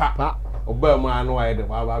Mana, Papa, or Berman, why the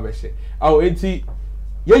Wabashi. Oh, it's a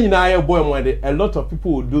boy, a lot of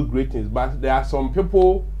people will do great things, but there are some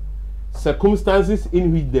people, circumstances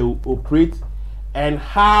in which they will operate, and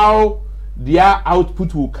how their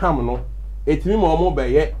output will come. No, it's me more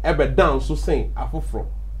by ever down so saying, Afro.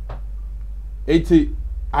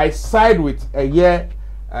 I side with a year,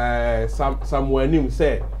 someone name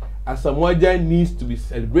said. Asamoah needs to be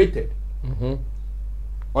celebrated,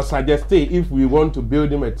 or suggested if we want to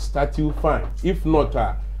build him a statue, fine. If not,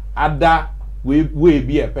 other will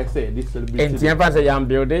be a person. This celebration. And the young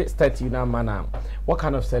building statue now, man. What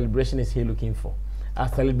kind of celebration is he looking for? A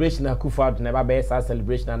celebration at Kufuor never be a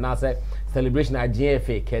celebration, and now say celebration at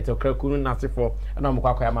GFA. Keto Krakunu nasi for and I'm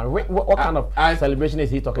what kind of celebration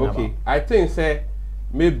is he talking about? I think say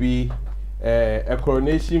maybe a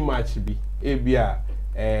coronation match be ABR.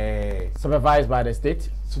 Supervised by the state.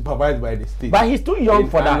 Supervised by the state. But he's too young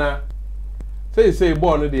for that. Say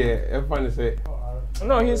born there. Everyone say.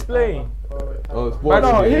 No, he's playing. But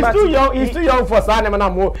no, he's too young. He's too young for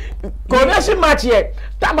Sanema. Coronation match here.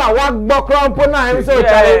 Taba walk back round pona him so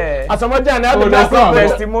Charlie. Asamoah and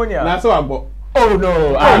testimonial. That's what I bought. Oh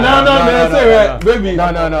no! No, baby.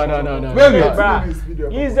 No. Baby.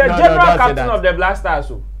 He's the general captain of the Black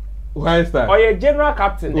Stars. Why is that? Or a general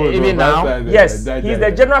captain. Even now? Yes, he's the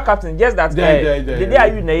general captain. Just that the day are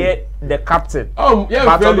you the captain. Oh, yeah,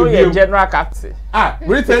 but although you're a general captain.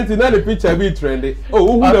 Recently, now the picture be trendy. Oh,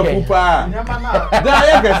 who the poopa?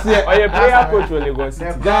 Or a player coach will go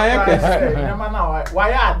sit.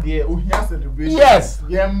 Why are there? Yes.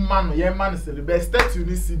 Yeah, man, celebrate. Statue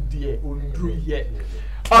this there.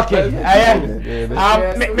 Okay, at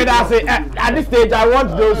this stage, I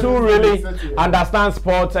want those who really understand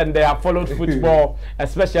sports and they have followed football,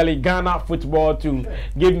 especially Ghana football, to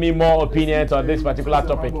give me more opinions on this particular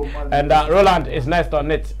topic. And Roland is next on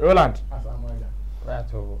it. Roland.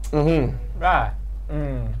 Right.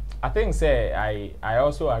 I think, I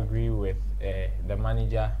also agree with the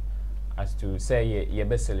manager as to say, you're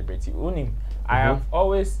best celebrity. I have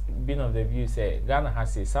always been of the view, Ghana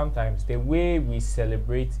has said sometimes the way we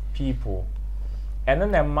celebrate people, and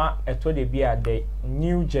then the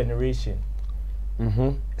new generation,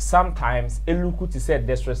 sometimes it look to say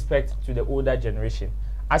disrespect to the older generation.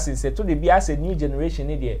 As in said, to the as a new generation,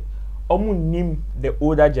 the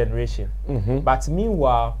older generation. But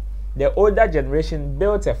meanwhile, the older generation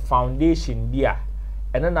built a foundation beer.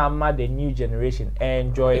 And then I'm the new generation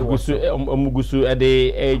enjoy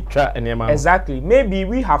exactly. Maybe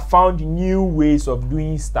we have found new ways of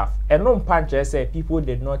doing stuff. And no punch I say people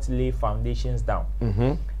did not lay foundations down.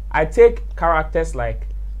 I take characters like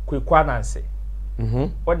Kwekwananse,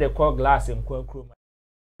 what they call glass and Kwekro.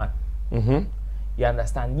 You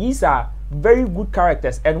understand? These are very good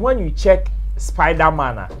characters. And when you check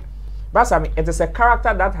Spider-Man, it is a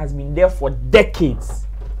character that has been there for decades.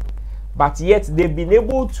 But yet they've been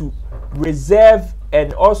able to reserve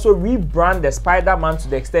and also rebrand the Spider-Man to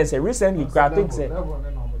the extent. So recently, I think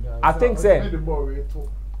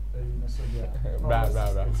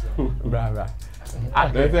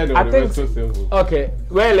okay,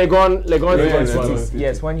 where Legon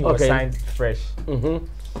yes, when he was signed fresh.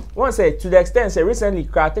 One say to the extent say recently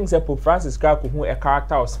I think say Pope Francis who a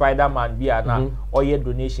character of Spider-Man be now or your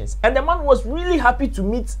donations, and the man was really happy to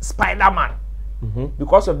meet Spider-Man.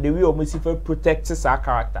 Because of the way Omisife protects our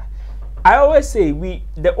character. I always say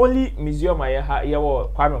the only museum I have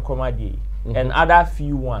Kwame Nkrumah and other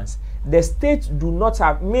few ones. The state do not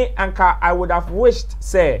have I would have wished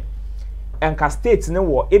say Anka states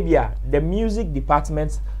the music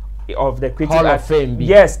department of the Creative Hall of Fame.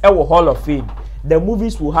 Yes, Hall of Fame. The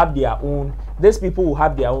movies will have their own. These people will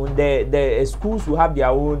have their own. The schools will have their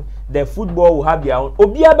own. The football will have their own.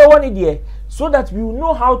 Obiabe one there, so that we will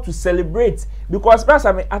know how to celebrate. Because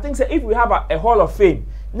I think if we have a Hall of Fame,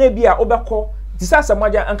 maybe a Obako,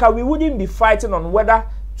 and we wouldn't be fighting on whether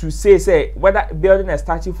to say whether building a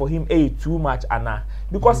statue for him too much or not.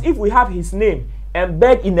 Because if we have his name and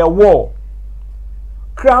beg in a war.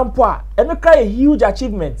 Crampa, and a huge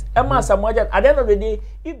achievement. Emma Asamoah Gyan, at the end of the day,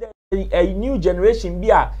 if there's a new generation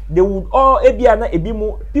beer, they would all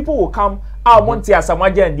people will come out want to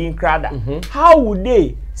Asamoah Gyan and Dean Crowder. How would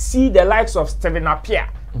they see the likes of Stephen Appiah,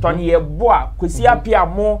 Tony Eboa, Kwesi Appiah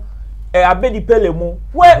more, Abedi Pele more,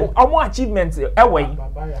 where are more achievements away?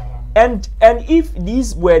 And if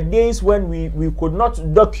these were days when we could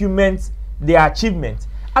not document their achievements,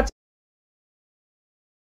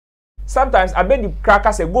 sometimes I bet the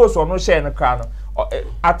crackers say goals or no share in the crown.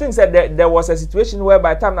 I think that there was a situation where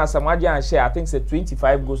by the time Asamoah Gyan share, I think said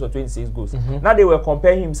 25 goals or 26 goals. Now they were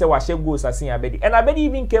comparing him say what share goals as in Abedi. And Abedi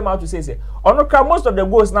even came out to say on the crown most of the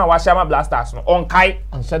goals now was Shama Blasters on Kai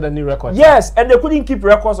and set a new record. Yes, and they couldn't keep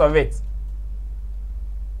records of it.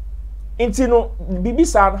 Into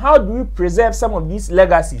Bibi-san, how do we preserve some of these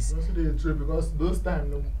legacies? Because those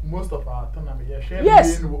times most of our tournament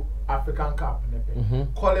yes. African Cup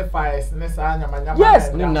qualifiers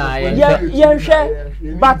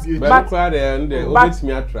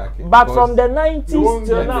but from the 90s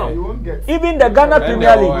till now, even the Ghana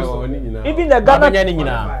Premier League, even the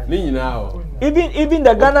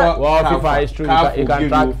Ghana well, FIFA is true, you can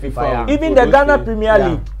track FIFA, even the Ghana Premier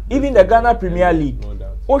League, even the Ghana Premier League,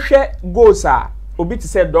 Oshe goals are obi to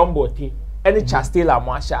say Dombote any Chastela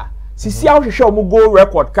Masha. Sisi a hwehwe omu goal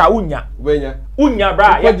record ka unya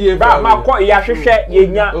bra ma ko ya hwehwe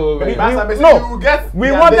yenya no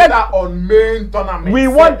we wanted that on main tournament we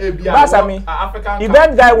want Basami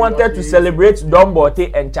event guy wanted to celebrate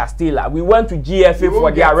Dombote and Chastela. We went to GFA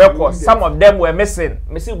for their records. Some of them were missing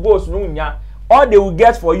goals no unya. All they will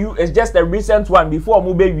get for you is just a recent one before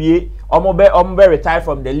Omube retire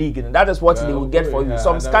from the league. And that is what they will get for you.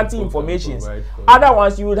 Some scanty informations. Other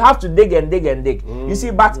ones you would have to dig and dig and dig. You see,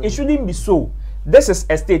 but it shouldn't be so. This is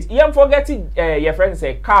a state. You am forgetting your friend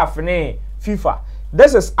say CAF, FIFA.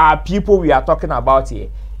 This is our people we are talking about here.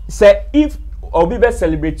 Say if Obibe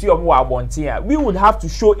celebrate you, we would have to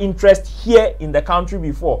show interest here in the country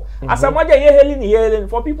before. Asamoah Gyan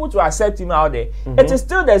for people to accept him out there. It is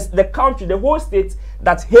still the country, the whole state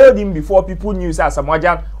that hailed him before people knew Asamoah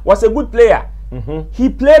Gyan was a good player. He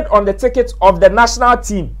played on the ticket of the national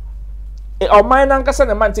team.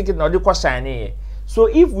 So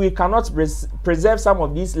if we cannot preserve some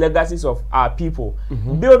of these legacies of our people,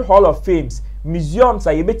 build Hall of Fames, museums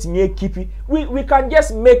are able to keep it, we can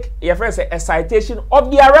just make your friends a citation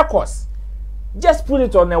of their records. Just put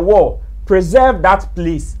it on a wall, preserve that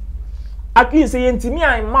place. At least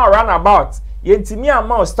yentimia ma run about, yentimia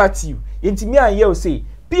ma statue, yentimia ye say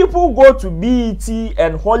people go to BET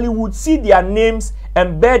and Hollywood, see their names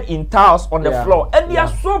embedded in tiles on the floor, and they are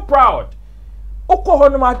so proud.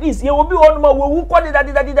 At least you will be on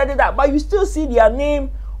but you still see their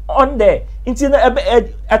name on there. Until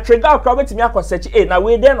a trigger crowd to me now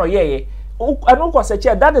we then or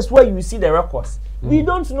that is where you see the records. We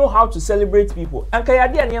don't know how to celebrate people. And we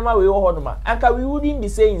wouldn't be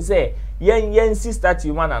saying say yen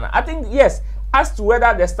statue man. I think yes, as to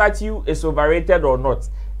whether the statue is overrated or not,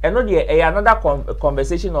 another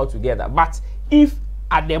conversation altogether. But if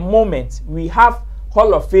at the moment we have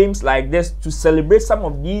Hall of Fames like this to celebrate some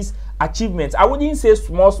of these achievements, I wouldn't say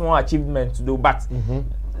small achievements though, but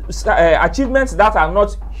achievements that are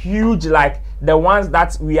not huge like the ones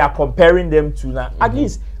that we are comparing them to now. At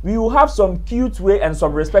least we will have some cute way and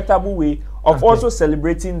some respectable way of also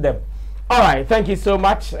celebrating them. All right, thank you so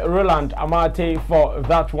much, Roland Amate, for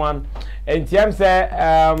that one. In terms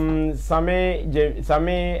of Sammy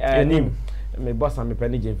Nim, my boss, Sammy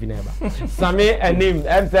Penny Jemfineba. Sammy Nim,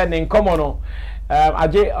 I'm saying in common.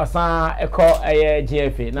 Aje osan eko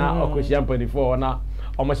GFA na okoshia 24 na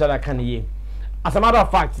omoshada kan ye. As a matter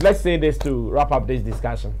of fact, let's say this to wrap up this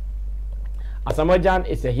discussion. Asamoah Gyan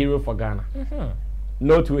is a hero for Ghana.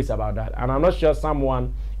 No two ways about that. And I'm not sure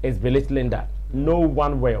someone is belittling that. No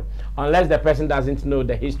one will. Unless the person doesn't know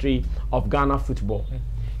the history of Ghana football.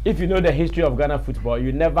 If you know the history of Ghana football,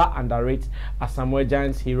 you never underrate Asamoah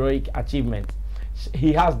Gyan's heroic achievement.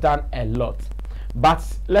 He has done a lot. But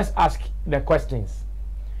let's ask the questions.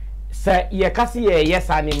 Say, yes,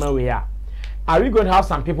 are we going to have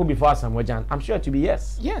some people before Asamoah Gyan? I'm sure to be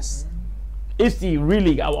yes. Yes. If he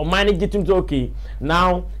really, our money getting to okay,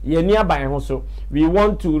 now you're nearby also. We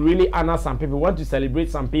want to really honor some people, we want to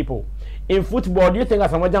celebrate some people. In football, do you think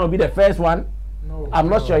Asamoah Gyan will be the first one? No. I'm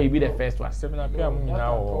not sure he'll be the first one.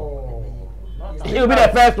 He'll be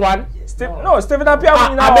the first one. No, Stephen Appiah.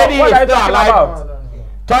 What are you talking about?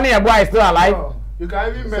 Tony Eboa is still alive. You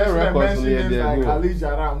can even mention names like Ali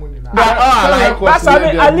Jara Munina.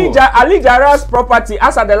 Ali Jara's property,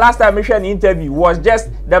 as at the last time I mentioned interview, was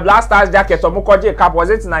just the Blasters jacket. Omukoje cap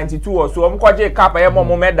was it 92 or so? Omukoje cap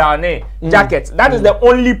jacket. That is the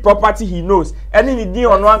only property he knows. And in the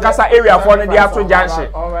on one casa area for the Afro Junction.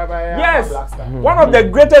 Yes, one of the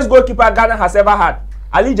greatest goalkeeper Ghana has ever had.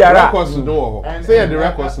 Ali Jara. Say the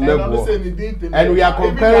records level. And we are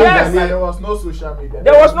comparing. Yes, there was no social media.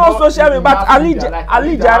 There was no social media, but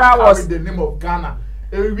Ali Jara was the name of Ghana.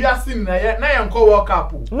 We are seeing now World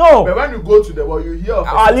Cup. No. But when you go to the world, you hear of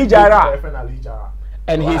Ali Jara.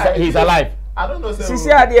 And he's alive. I don't know.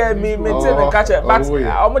 See, I did me catch it, but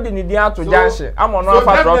I'm not in the to junction. I'm on so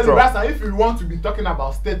if you want to be talking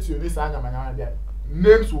about states, you need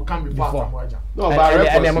names will come before Asamoah. No, but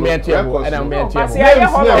I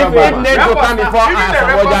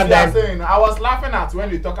was laughing at when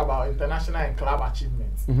you talk about international and club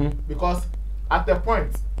achievements because at the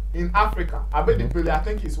point in Africa, I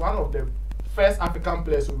think he's one of the first African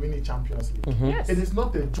players to win the Champions League. Yes. It is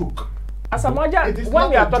not a joke. Asamoah, when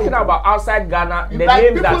we are talking about outside Ghana, the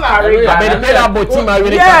names that carry Ghana.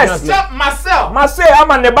 Yes, Marcel,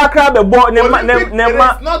 I'm on the background. The ball.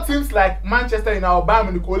 It's not teams like Manchester in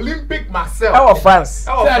Alabama, Olympic Marcel. Our France.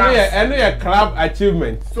 I know a club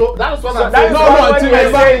achievement. So that's what I'm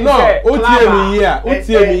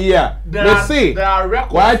saying. There are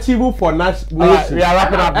records. Why achieve for national? We are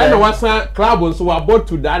wrapping up. And what's club also about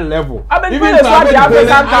to that level. Even the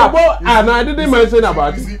African Cup. And I didn't mention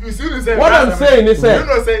about it. What I'm saying is,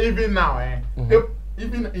 even now,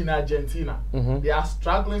 even in Argentina, they are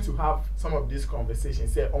struggling to have some of these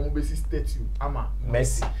conversations. Say, Omubesi statue, Ama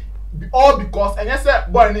Messi, all because and yes,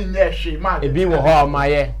 born in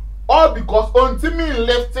man. All because until me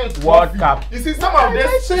left it World Cup. You see, some of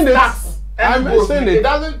this stats. I mentioned it. It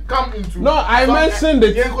doesn't come into. No, I mentioned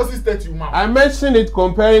it. I mentioned it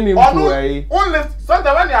comparing him to a. Only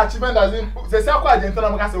sometimes when the achievement doesn't. They say Argentina,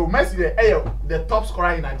 because Messi the top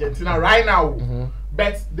scorer in Argentina right now.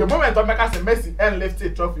 But the moment I say Messi and left a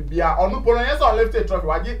trophy, be on no point. Yes, on left a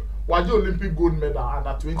trophy. Why Olympic gold medal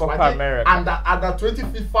under 20 under 20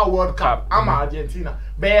 FIFA World Cup. I'm Argentina.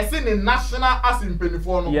 But you see the national as in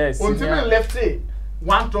Peniforno. Yes. Until me left it.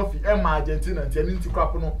 One trophy Argentina and turning to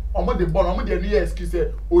crap no omo the ball omo the new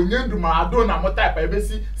excuse onyendu Maradona mo type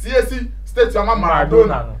ebesi CSC state your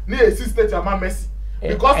Maradona na esi state your Messi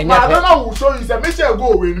because Maradona will show you say make sure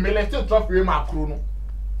go win me left trophy macro no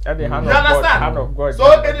you understand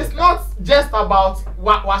so it is not just about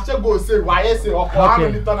what she go say why say or how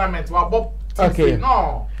many tournaments okay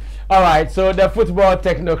no. All right, so the football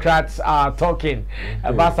technocrats are talking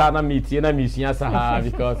about Sana meeting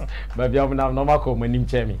because maybe I'm not normal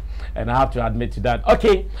coming and I have to admit to that.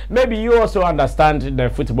 Okay, maybe you also understand the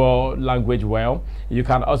football language well. You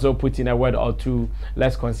can also put in a word or two.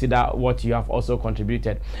 Let's consider what you have also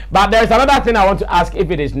contributed. But there's another thing I want to ask if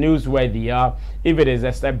it is newsworthy, if it is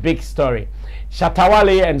just a big story. Shatta,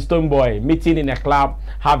 Wale and Stonebwoy meeting in a club,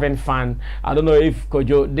 having fun. I don't know if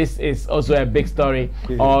Kojo, this is also a big story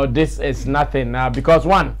or this is nothing. Because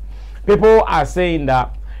one, people are saying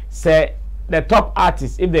that say the top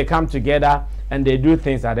artists, if they come together and they do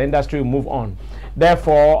things, that the industry will move on.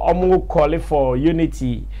 Therefore, Omu call it for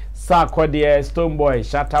unity. Sarkodie, Stonebwoy,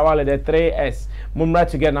 Shatta, Wale, the 3S, Mumra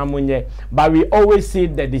together, Munye. But we always see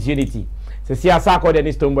the disunity. So see, Sarkodie and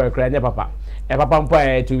Stonebwoy, cry, papa.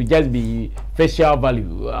 Papa to just be facial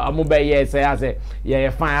value. Amuba yes, I say yeah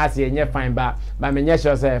fine, I say yeah fine, but me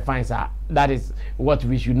sure say fine, sir. That is what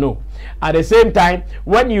we should know. At the same time,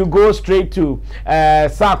 when you go straight to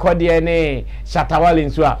Sarkodie, Shatta, Wale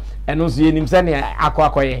insua, and also you nimsani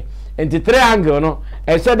akwakoye. And the triangle no,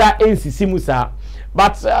 and so that NCC Musa.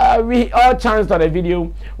 But we all chanced on a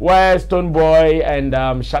video where Stonebwoy and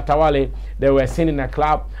Shatta, Wale, they were seen in a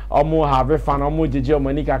club. Omo have fun, omo jeje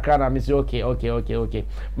Monica Crana, me say okay.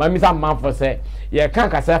 But me some man for say, yeah,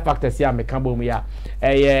 can't say factors here me can boom ya.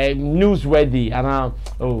 Newsworthy and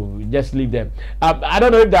just leave them. I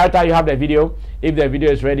don't know if director you have the video. If the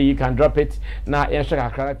video is ready, you can drop it. Now,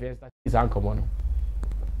 Yeshaka Crana Fiesta is uncommon.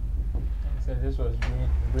 So this was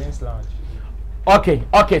Green's Lounge.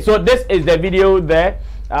 Okay. So this is the video there.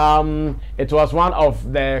 It was one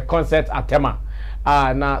of the concerts at Tema.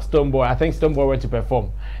 Now Stonebwoy, I think Stonebwoy went to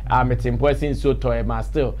perform. It's impressive so toy but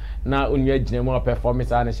still now unye jinemo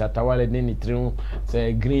performance and Shatta, Wale ni trim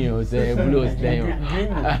say green or say blue then.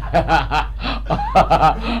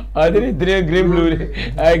 I didn't drink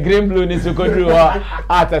green blue ni so control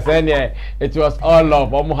at say it was all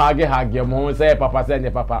love. Omo hug mo say papa say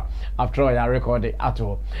papa after all I recorded at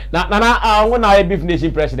all. Now when I beef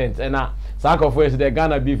nation president and Sanko for the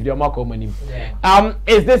Ghana beef the Omako money.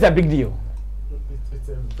 Is this a big deal?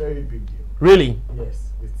 a very big deal. Really? Yes,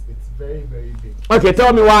 it's very, very big. Okay,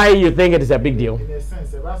 tell me why you think it is a big deal. In a sense,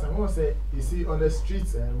 Sebastian, I want to say, you see, on the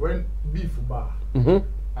streets, when beef bar, I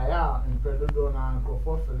am in Pedro and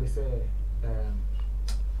Crawford, say,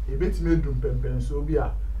 a bit made them pen, so be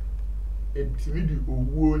a timid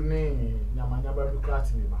name, Yamanyaba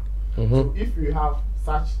Lucratinima. So if you have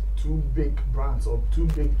such two big brands or two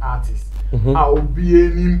big artists, I'll be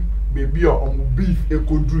any baby or beef a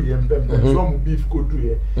could do and some beef could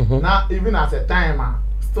do. Now, even at a time,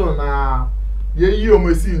 still now, you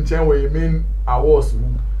almost see in China where you mean awards.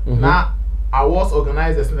 Now, awards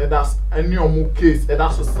organizers, and that's any more case, and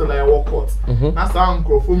that's still like a court. That's how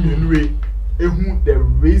Uncle from you the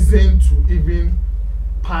reason to even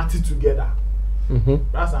party together.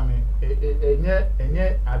 That's I mean, and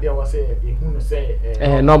idea was say,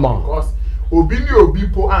 normal. Because Obi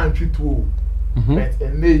po and treat to, but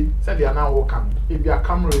and they said they are now welcome. If you are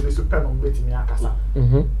camera in the super on betting Yakasa,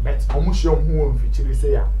 but almost your home feature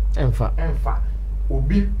say, Enfa,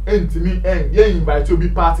 Obi, and to me, and ye invite to be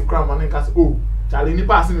party cram and cast. Oh, Charlie, ni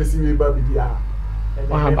passing the city baby, dear.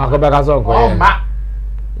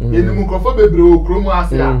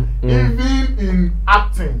 Even in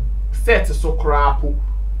acting, set so crap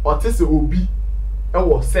or test Obi, I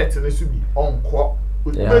was set and it should be on crop.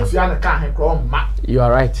 You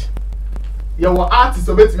are right. You were artists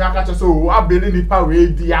of it, so I believe in power,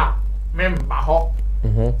 dear. Member hot.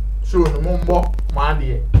 So no more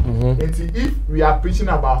money. And if we are preaching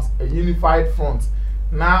about a unified front,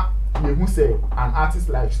 now you must say an artist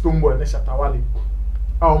like Stonebwoy and Shatta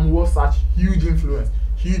was such huge influence,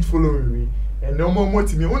 huge following, and no more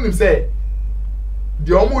to me. When you say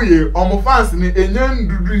the fans in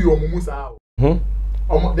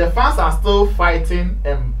the fans are still fighting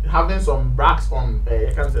and having some brags on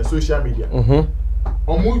social media.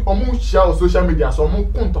 Share social media, so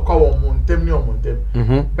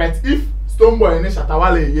but if Stonebwoy and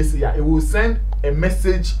Shatta yes, it will send a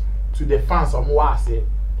message to the fans of say.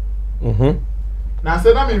 Now,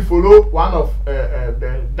 say that me follow one of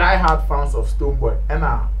the die-hard fans of Stonebwoy and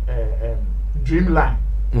Dreamline.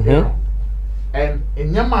 And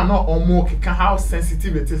in your man, not how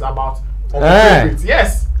sensitive it is about favorites.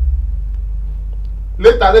 Yes.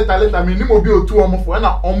 Later, me no be two for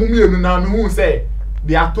and now me who say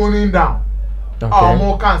they are toning down.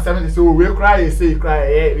 More can 70 so we cry, say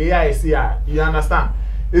cry, yeah, see, you understand?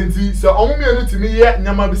 So to me yet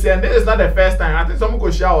nyama be saying this is not the first time. I think someone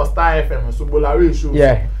could share our Star FM so Bolare shows.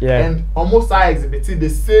 Yeah. And almost I exhibited the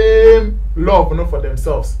same love for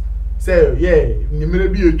themselves. Say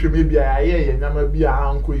maybe nyama be a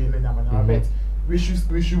uncle in nyama. But we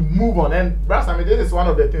should move on. And brass, I mean, this is one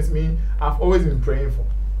of the things I've always been praying for.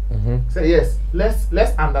 Say yes,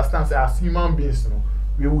 let's understand. Say as human beings,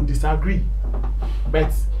 we will disagree,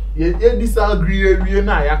 but disagree.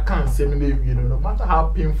 I can't say no matter how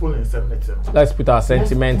painful and sentimental. Let's put our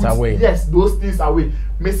sentiments away. Yes, those things away.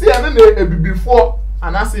 Me say I before,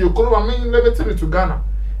 and I say you call me never tell me to Ghana.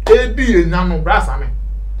 Be no brass, I mean.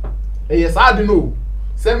 Yes, I don't know.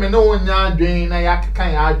 Say me no one ya drain na ya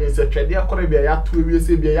kan ya drain say twede akore bia ya to ewie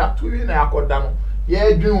say bia ya to ewie na yakoda no.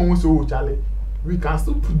 Ya drain won so Charlie. We can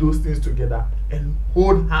still put those things together and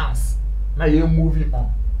hold hands. Now you're moving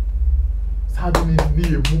on. Suddenly,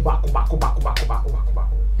 you move back.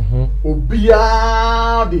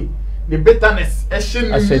 Obia the bitterness.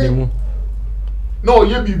 No,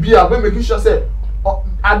 you be a when making sure say,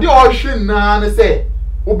 I do all shit now and say,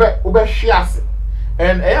 Ube shares.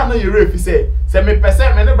 And I know you if you say me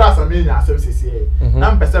percent many brass and me na say,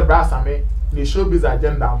 now percent brass and me. The showbiz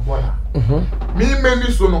agenda mbona. Me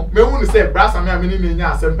many so no. Me who say brass and me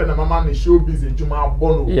nya asempe na mama the showbiz ejuma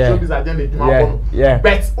bono. Showbiz agenda ejuma bono.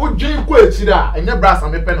 But o dream ko echira enye brass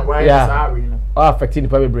and me pen why say we no. Affecting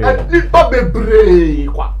the bebre. And the bebre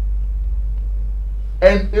kwa.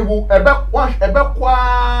 And it will kwa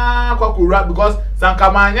because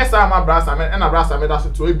sankama nya sama brass and me na brass and me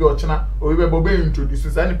that to be ochina o be bobe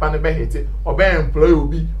introduce say nipa ne be hete o be employee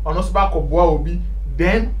obi ono so ba koboa obi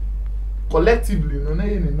then collectively, you are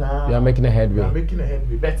making a headway.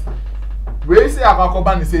 But we say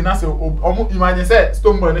Abakoban is saying, imagine say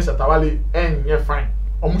Stonebwoy and Shatta and you're fine.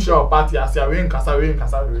 Share party as you in Casa. It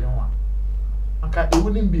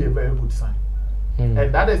wouldn't be a very good sign.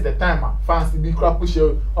 And that is the time fans be crap push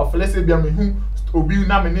of let's say who Obi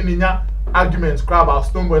na meninya arguments crab about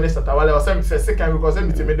Stonebwoy and Shatta or some say second because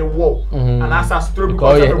they made the war and as a story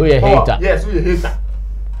because we a hater. Yes, we a hater.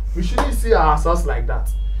 We shouldn't see ourselves like that.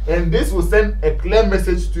 And this will send a clear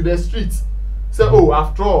message to the streets. Say, oh,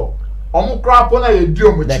 after all,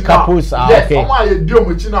 the couples are yes, okay.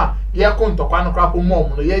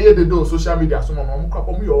 Social media, so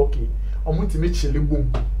okay. omo ti me chele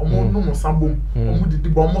bom omo no mo sabom omo didi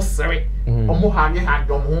bom omo sere omo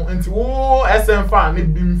hage omo nti wo SM fan ne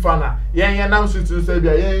bim fan na yen nam so to say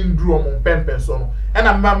bia yen ndru omo pempe so no and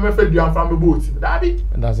I'm me fe duan fan me boat that be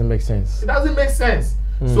it doesn't make sense. It doesn't make sense.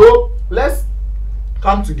 So let's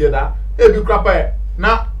come together e bi krapa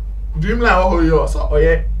na dreamline oh yo so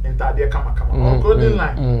oye entade kama on clothing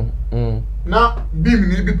line now bim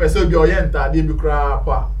ni bi person bi oye entade bi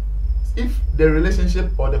krapa. If the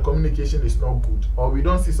relationship or the communication is not good, or we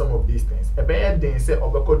don't see some of these things, a better thing say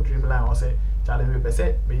obeko dreamline or say challenge me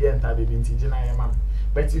say me enter the vintage na man.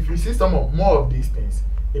 But if you see some of more of these things,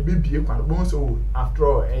 it be kwan so after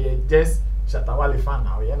all just Shatta Wale fan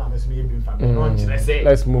now, na me be fan. No say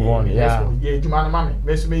let's move on. Yeah. Yeah, juma na mama.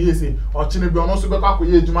 Me say o chine bi ono so be kwa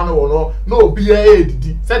ye juma no no be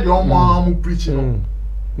didi. Said the omo preaching.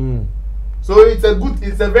 So it's a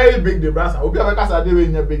very big deal, brother. Obi abeka say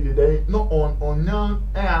dey big deal. Then no on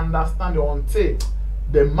I understand on take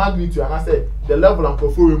the magnitude and I say the level and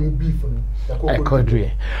perform beef.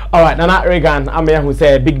 All right, Nana Regan, I'm here who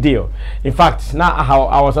say a big deal. In fact, now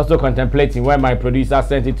I was also contemplating when my producer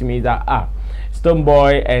sent it to me that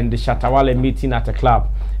Stonebwoy and the Shatta Wale meeting at a club.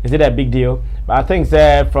 Is it a big deal? But I think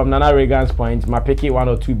from Nana Regan's point, my picky 1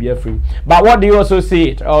 or 2 beer free. But what do you also see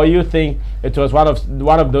it, or you think it was one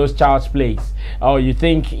of those child's plays, or you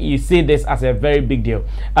think you see this as a very big deal?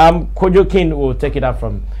 Kojo King will take it up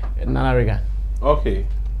from Nana Regan. Okay,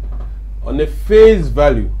 on the face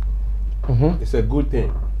value, it's a good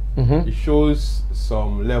thing. It shows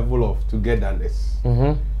some level of togetherness.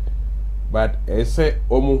 But I say,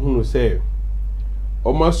 Omo say,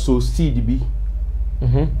 Omo so CDB.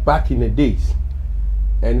 Back in the days,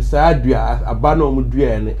 and Sadria abano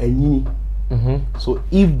mudria and enyini. So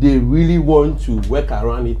if they really want to work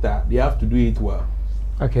around it, they have to do it well.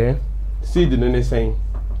 Okay. See the nene saying,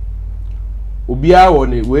 Ubia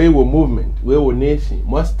on a way wo movement, way wo nation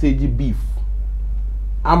must stage beef.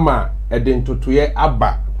 Ama edento to ye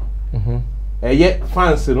abba. Yet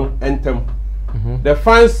fans no entem. The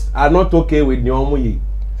fans are not okay with Nyomoyi.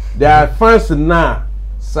 There are fans now,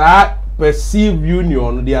 sa perceived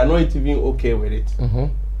union, they are not even okay with it.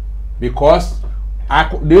 Because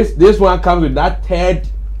this one comes with that third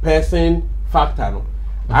person factor. No?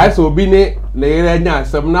 I so be ne nya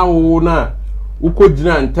some na wo na uko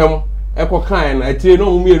jina ntem eko kan I tell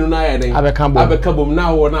no mienu na ya den abekabom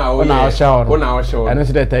na wo na show.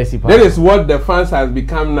 That is what the fans has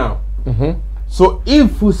become now. So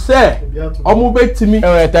if you say omo bet me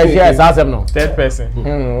third person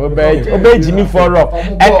obey Jimmy for rock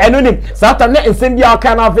and only Satan let send you all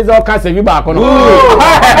kind of physical cancer you back on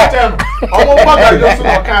omo baga just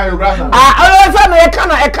no kan brother I say no e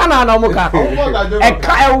kana na omo ka e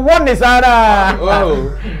one is ara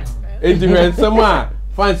when some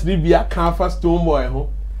fans ni bia kan fa Stonebwoy ho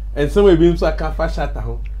and some be so kan fa Shatta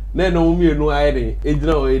ho na no me no ayede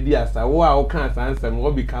ejina o edi asa wo a wo kan answer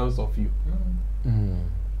what becomes of you.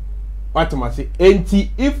 What am I say?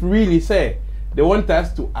 If really say they want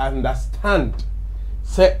us to understand,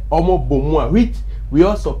 say omo bomua, which we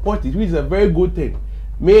all support it, which is a very good thing.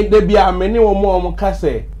 May there be a many omo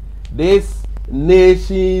say these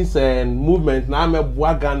nations and movements now me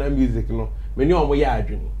Ghana music no many omo ya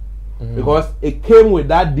adwene because it came with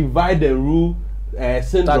that divide and rule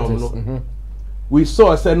syndrome. No? We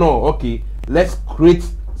saw say no, okay, let's create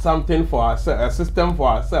something for ourselves, a system for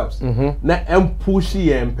ourselves. Na pushy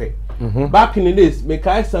MP. Back in the days, make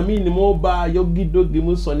I Sammy ni mo ba yogi dogi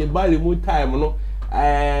mo so ni ba le mo time no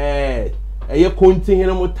ye continue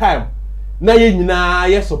mo time. Na ye nyina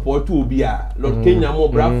ye support obi a Lord Kenya mo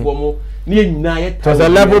brafo mo na ye nyina ye. It was a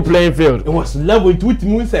level playing field. It was level. It with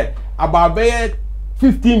me say about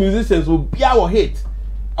 15 musicians will be our hit.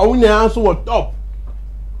 I will answer what top.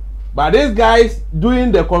 But these guys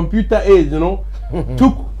doing the computer age, you know,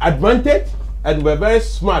 took advantage and were very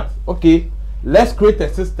smart. Okay, let's create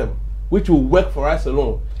a system which will work for us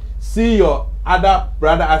alone. See your other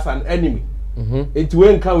brother as an enemy. It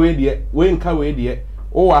won't come away there.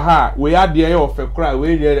 Oh, aha, we are there of a cry,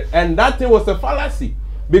 and that thing was a fallacy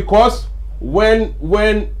because when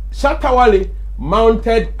Shatta Wale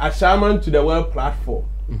mounted a shaman to the world platform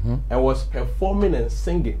and was performing and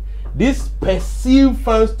singing, these perceived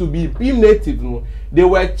fans to be native, you know, they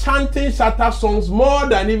were chanting Shatta songs more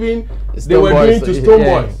than even they were doing to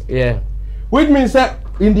Stonebwoy. Yeah. Which means that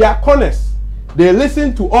in their corners, they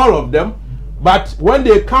listen to all of them, but when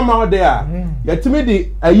they come out there, you tell me the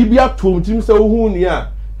Ayibia to him say who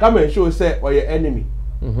come and show say or your enemy.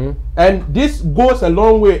 And this goes a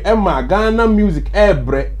long way. Emma Ghana music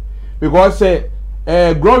break because say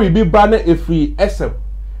glory be banner if we SM.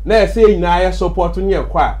 Now say na support near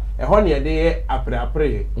kwa a honey a day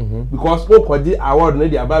apre because Okodi award no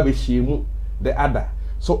the ababe shemu the other.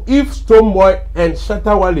 So if Stonebwoy and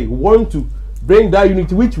Shatta Wale want to bring that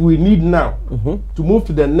unity which we need now to move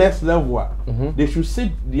to the next level, they should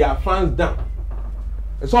sit their fans down.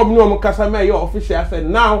 So no Kasame your official I said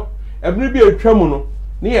now every be a tremono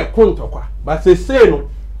near Kontokwa. But say no,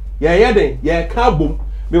 boom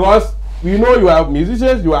because we know you are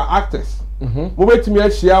musicians, you are actors. Move to me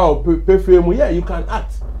a share or pay film, yeah, you can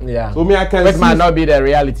act. Yeah. So me I can. It might not be the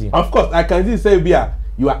reality. Of course, I can see say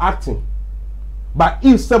you are acting. But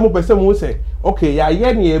if some person will say, okay,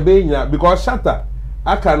 yeah, because Shatta,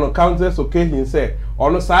 I can countless occasions say,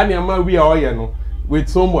 on a side we are no with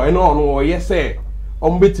someone or yes say,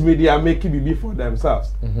 on bit media make it be for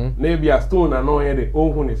themselves. Maybe a stone and no the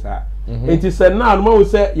own is that. It is a now we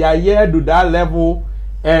say, yeah, do that level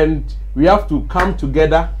and we have to come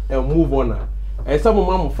together and move on. And some of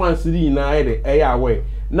my friends in the way.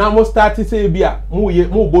 Now we start to say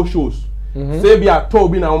more shows. Say be a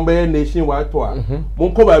told in our nationwide tour.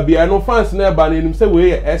 Moncoba be no fans never and say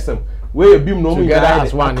we SM we beam no together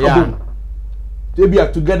as one. Yeah, they be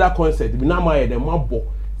a together concert. Be now my the mabo.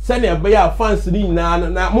 Send a be a fans in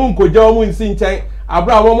na Monco Joe in Sinchai.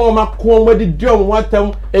 Abraham Mama comedy drum what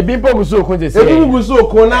time a people so going to say. People so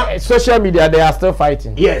corner social media they are still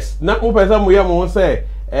fighting. Yes, not more person we won't say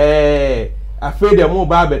afraid the more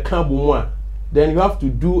baby can't be one. Then you have to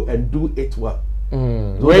do and do it well.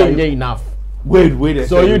 Wait enough. Wait.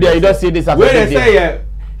 So you there? You don't see this as a say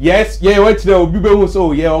yes. What you know? People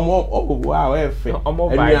so oh wow,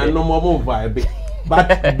 vibe.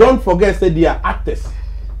 But don't forget, say they are artists.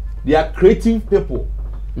 They are creative people,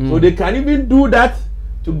 so they can even do that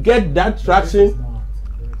to get that traction.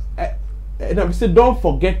 And I say, don't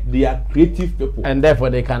forget they are creative people, and therefore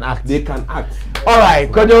they can act. They can act. All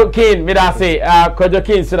right, Kojo King, me that say, Kojo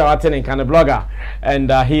King is a kind of blogger,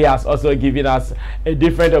 and he has also given us a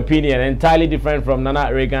different opinion, entirely different from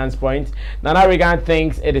Nana Reagan's point. Nana Reagan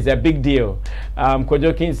thinks it is a big deal.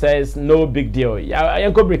 Kojo King says no big deal.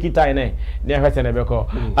 I can break it down.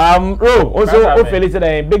 Also, Felix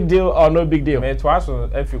said big deal or no big deal. It was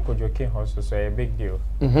if you Kojo King also say a big deal.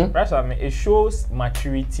 It shows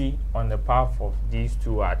maturity on the part of these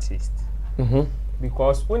two artists.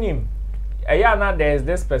 Because when there's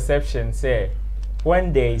this perception say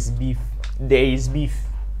when there is beef, there is beef.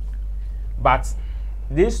 But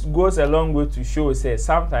this goes a long way to show say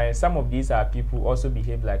sometimes some of these are people also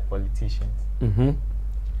behave like politicians.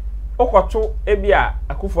 Okoto ebia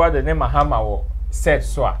akufo the name Mahama wo said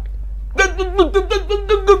so a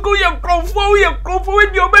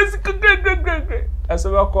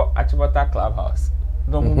Achimota Clubhouse.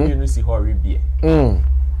 No you see horrible.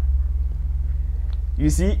 You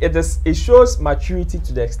see, it shows maturity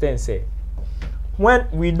to the extent say when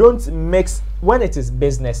we don't mix, when it is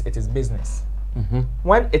business, it is business.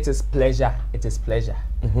 When it is pleasure, it is pleasure.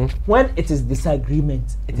 When it is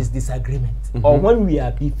disagreement, it is disagreement. Or when we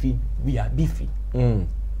are beefing, we are beefing.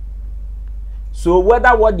 So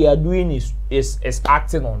whether what they are doing is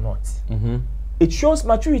acting or not, it shows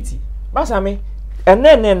maturity. But I mean,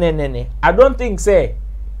 I don't think say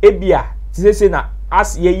ebia say na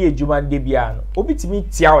as ye juman debia no obitimi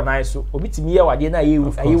tia o nine so obitimi ye wade na ye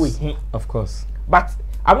with him. Of course. But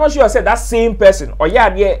I'm not sure I said that same person or yeah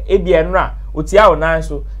de ebia nra otia o nine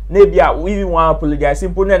so na ebia we even want apologize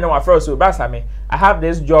simple na wa first so but I have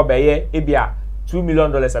this job ebia $2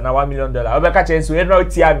 million and $1 million. Obeka chance we no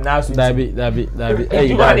tia me na so. Dabi. Hey,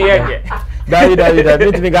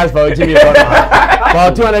 Dabi. Meet me guys for Jimmy for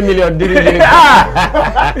 200 million. Dabi.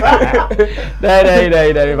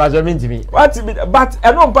 What? But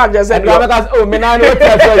I don't plan just say. Because oh, me na no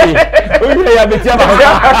tell you. We ya be tia ba.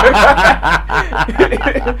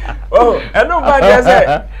 Oh, I don't plan just say.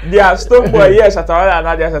 Dia Stonebwoy here, Shatta Wale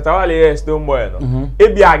na dia Shatta Wale here Stonebwoy no.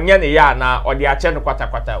 Ebi anya ne ya na or dia che no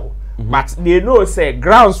kwata o. But they know say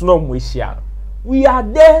grounds no mwishia. We are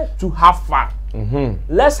there to have fun.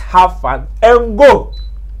 Let's have fun and go.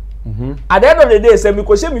 At the end of the day, say me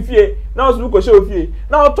koshe mi fie, now so koshe o fie.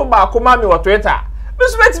 Now to ba koma mi on Twitter.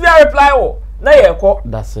 Respect me a reply o. Na ye ko.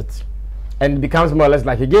 That's it. And it becomes more or less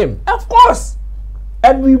like a game. Of course.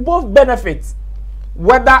 And we both benefit,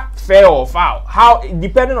 whether fair or foul. How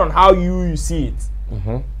depending on how you see it.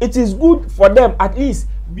 It is good for them at least.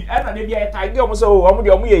 Emotional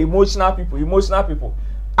people.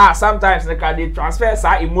 Sometimes they transfer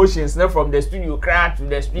some emotions from the studio cry to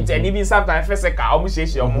the street and even sometimes physical.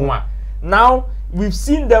 Now we've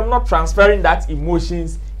seen them not transferring that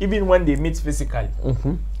emotions even when they meet physically.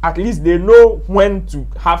 At least they know when to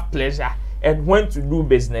have pleasure and when to do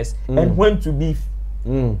business and when to beef.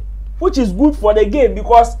 Which is good for the game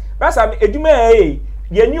because that's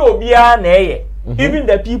ye ni obia na eye. Even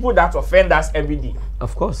the people that offend us every day.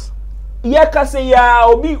 Of course. Yeah, kasi ya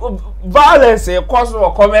obi violence cause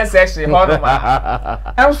or comment section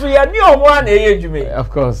honoma. And so ya ni omo na eye dwume. Of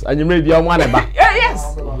course. And you may be omo na ba.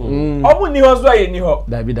 Yes. Omo ni ho so ye ni ho.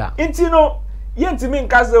 Da bi da. Inti no ye ntimi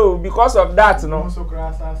nkase o because of that no.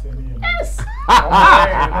 Yes.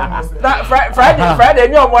 That Friday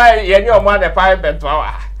ni omo ye ni omo na pipe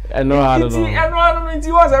betwa. No, I don't know.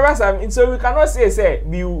 So we cannot say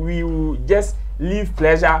we will just live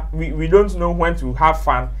pleasure. We don't know when to have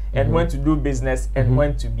fun and when to do business and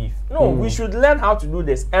when to beef. No, we should learn how to do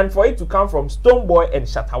this. And for it to come from Stonebwoy and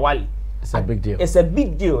Shatta, it's a big deal. It's a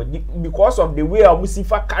big deal because of the way our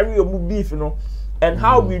Musifa carry our beef, you know, and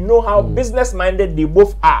how we know how business minded they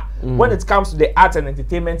both are when it comes to the art and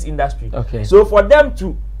entertainment industry. Okay. So for them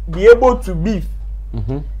to be able to beef.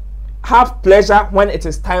 Have pleasure when it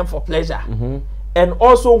is time for pleasure, and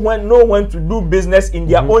also when to do business in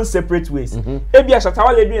their own separate ways. Ebi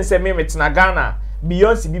Shatta doing say me metina Ghana,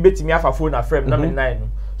 Beyonce bi betimi afa phone na frame na me nine.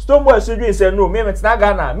 Stonebwoy so doing say no, me metina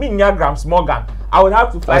Ghana, me nya grams Morgan. I would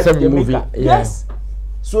have to fly to Jamaica. Yes.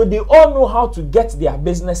 So they all know how to get their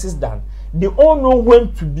businesses done. They all know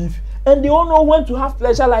when to beef, and they all know when to have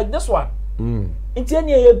pleasure like this one. It's a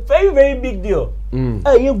very, very big deal.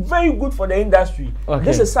 Very good for the industry. Okay.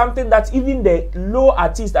 This is something that even the low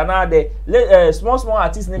artists and now the small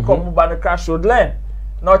artists in the crash should learn.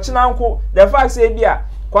 Now, the fact say, yeah,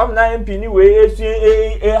 come na MP ni we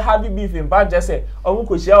a heavy beef in bad just say, omu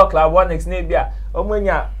ko share club one next name bia, omu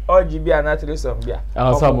nya OGB and naturally some bia.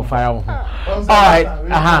 Also, fire. All right.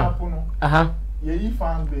 Yeah,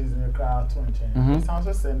 fan base in the crowd it sounds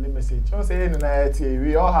like sending message. I say in the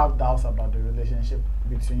we all have doubts about the relationship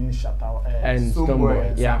between Shatta and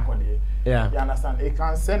Stonebwoy. Yeah. You understand? It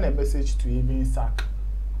can send a message to even Sack.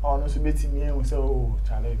 Or no, so me and say, oh,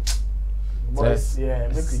 Charlie. Boys, yeah,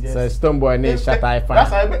 make we just. So Stonebwoy and Shatta fan.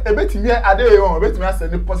 That's a bit me. I don't bet me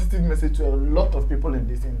send a positive message to a lot of people in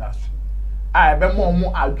this industry. I bet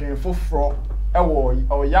more arguing for fraud. Or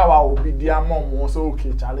yawa will be their mom so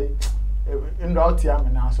okay, Charlie. In the out here,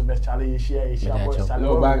 I'm now so best Charlie share.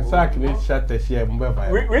 No, but Sack need Shatta share. And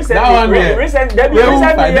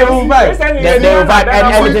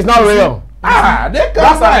it is not real. They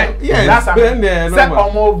come. Yes, that's set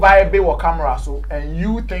almost vibe with camera so, and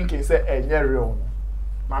you thinking say a real.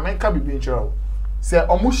 My man can be being true. Say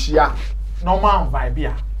almost share normal vibe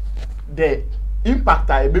here. The impact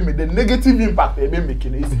I be the negative impact I be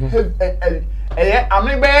making is I'm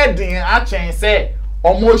not bad. I change say.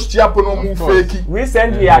 Almost Japan fake.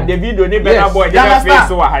 Recently, the video they better boy didn't face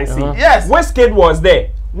so I see. Yes. Westkid was there.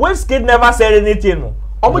 Westkid never said anything.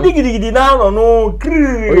 Omudi now no.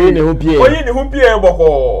 Oye ne hupie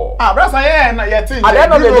boko. That's yeah thing. At the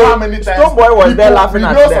end of the day, how many times Stonebwoy was there laughing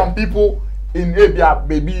at them. We know some people in Abia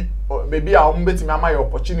maybe I won't bet me my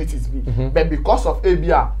opportunities be, but because of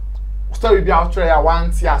Abia, story be out there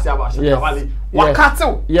one see about Shatta Valley.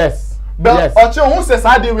 Wakatu. Yes. But Ocho who says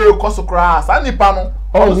I did will cause crash and the panel.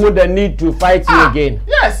 Oh, who the need to fight you again?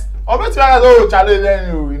 Yes. Or bet you oh Charlie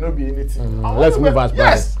then you know be anything. Let's move as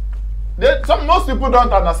yes. Most people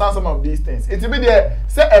don't understand some of these things. It will be there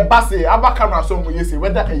say a bassy aba camera so you say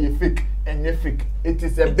whether a fake and you fake. It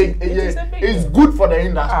is a big it's good for the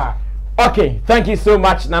industry. Okay, thank you so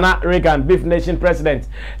much, Nana Reagan, Beef Nation President.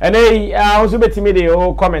 And hey, also bet me the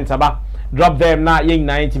whole comments about. Drop them now, ying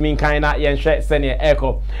 90 mean kind of senior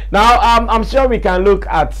echo. Now, I'm sure we can look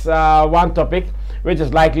at one topic which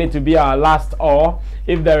is likely to be our last, or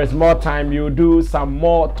if there is more time, you'll do some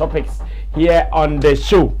more topics here on the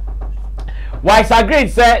show. Why it's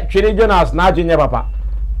agreed, sir, Trini Jonas, now Junior Papa.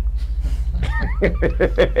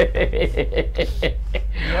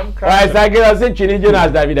 Why it's agreed, I said Trini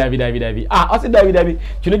Jonas, David. I said David.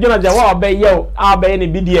 Trini Jonas, I'll be yo, I'll be any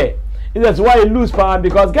BDA. That's why you lose power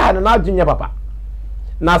because God not junior papa.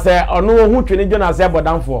 Na say ono hu twene Jonas say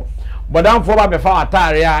bodam for ba be fa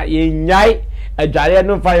ataria ye nyai adware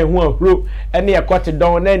no fa ye hu ahuro ene ye kote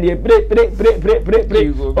don na ne pre o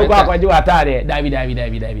gba kwaji ataria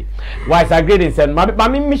David why is agreed say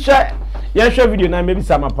mami mi share ye share video na maybe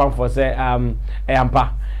some pam for say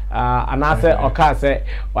ampa and I said okay say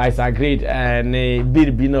why is agreed and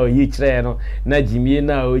be no yi kire no na Jimmy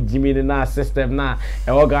na system na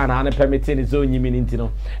e wo ga na permitting his own yimi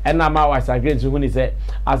ntino and na ma why is agreed to who say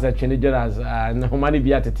as a Trini Jonas no humani bi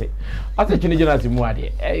atete as a Trini Jonas mu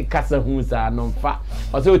ade e kasa hu sa no mfa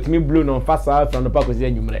o say otimi blue no mfa sa from the park o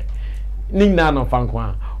say anyumre nina no mfa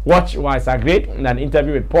nko watch why is agreed in an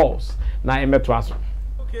interview with Pauls na emeto aso.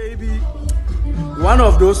 Okay, one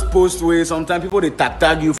of those posts where sometimes people they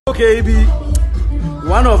tag you. Okay,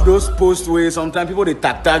 one of those posts where sometimes people they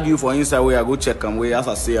tag you for inside where I go check them where as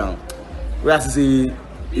I say where I say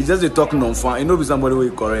it's just they talking on fun. You know, be somebody where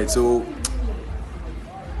you correct. So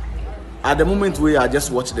at the moment where I just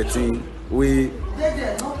watch the thing,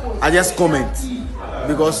 I just comment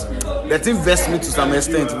because the thing vests me to some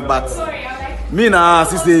extent. But me now,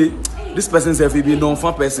 say this person say if he be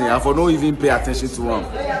non-fan person, I for no even pay attention to him.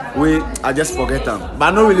 I just forget him,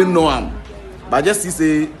 but I don't really know him. But just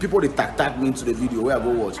say people they tag me into the video where I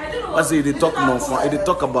go watch. I say they talk non-fan, they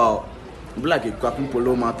talk about like a crapping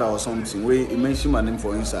polo matter or something. Where he mention my name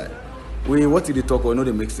for inside. What did they talk or no?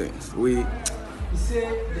 They make sense. You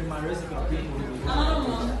say the marriage people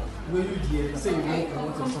when you hear, say you make a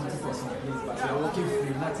lot of something for some place, but you're working free,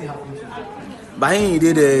 nothing happens to you. But he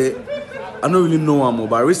did I don't really know him,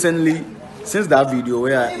 but recently, since that video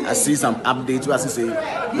where I see some updates where I say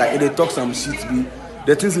like they talk some shit,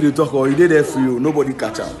 the things they talk or he did there for you, nobody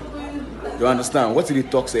catch him. You understand? What did they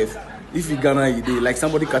talk say? If you Ghana, you did like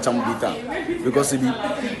somebody catch him later because it be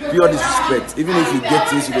pure disrespect. Even if you get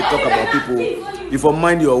things, you talk about people. If you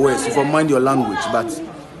mind your words, if you mind your language, but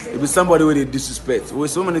if it's somebody where they disrespect,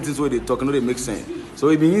 with so many things where they talk, you know they make sense. So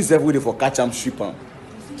it be easy way for catch them, strip them.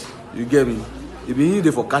 You get me? It be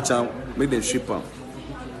easy for catch them, make them strip them.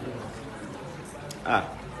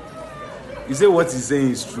 You say what he's saying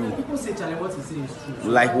is true. People say Charlie, what he's saying is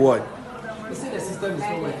true. Like what? He say the system is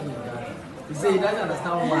not working in Ghana. He say he doesn't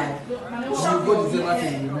understand why you go to December to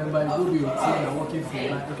remember, you go to your team and working for you.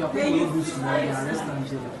 If your people don't do small, you arrest and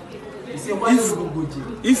jail. He say why don't you go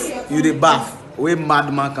jail? If you the bath where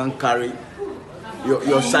madman can carry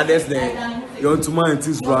your shadows there, your tuma and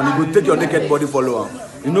things brown, you go take your naked body follow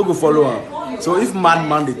him. You no go follow him. So if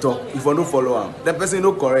madman they talk, if you don't follow him, that person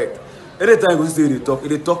no correct. Anytime you say they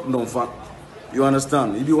talk non-fan. You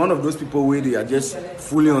understand? If you're one of those people where they are just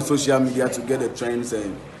fully on social media to get the trends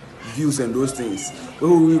and views and those things, we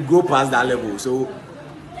will go past that level. So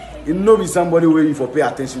it no be somebody where you for pay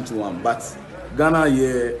attention to one. But Ghana,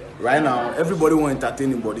 yeah, right now, everybody want to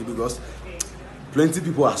entertain anybody because plenty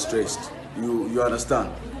people are stressed. You understand?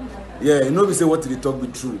 Yeah, you know we say what they talk be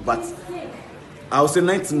true, but I would say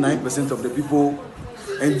 99% of the people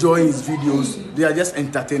enjoying his videos, they are just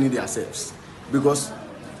entertaining themselves because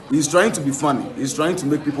he's trying to be funny. He's trying to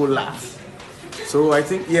make people laugh. So I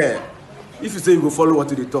think, yeah, if you say you go follow what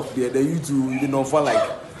they talk there, then you too, you know, for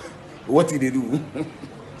like, what did they do?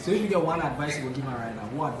 So if you get one advice you will give her right now,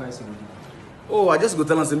 what advice you will give her? Oh, I just go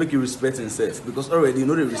tell them to make you respect himself because already you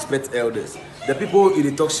know they respect elders. The people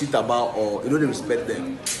they talk shit about or you know they respect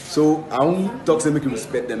them. So I won't talk to make you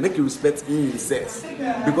respect them. Make you respect himself.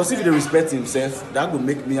 Because if they respect himself, that will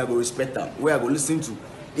make me I go respect them. Where I go listen to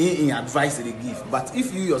in advice they give. But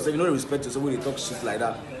if you yourself you know they respect yourself when they talk shit like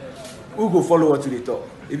that, who go follow what they talk?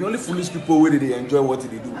 If you only foolish people where they enjoy what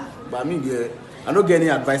they do. But I mean yeah, I don't get any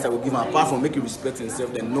advice I will give them apart from make you respect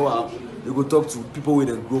himself, then know how you go talk to people with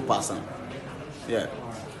a grow person. Yeah.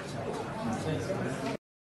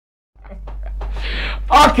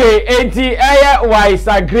 Okay, wise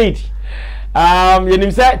agreed. You know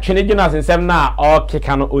say Trini Jonas in sem na or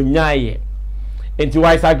kekano onyaye.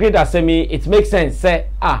 Wise agreed that say me it makes sense say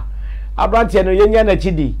abrantie no yenya na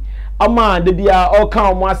chidi. Ama de bia o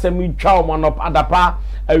kan omo asem twa omo no adapa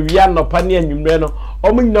awia no pa ne anwumre no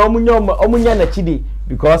omunya na chidi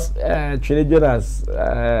because Trini Jonas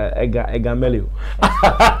ega melio.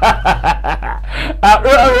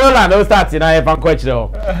 Roland don't start na e fan coach do.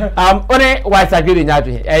 One wise agreed in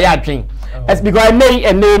yadwe yadwen. It's because I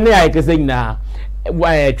may I can say na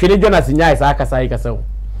Trini Jonas nya isa akasa ikasa o.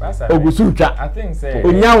 Ogusutwa. I think say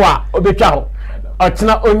onyawa obetwa ho.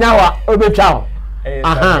 Otena onyawa obetwa ho.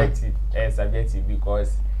 Subjective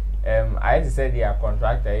because I had to say they are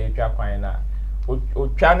contractor you twa kwan na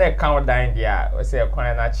otwa na count down there o say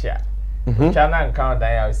kwan na chia. Otwa na count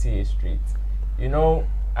down I see a street. You know,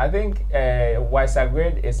 I think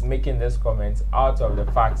Wisegrade is making this comment out of the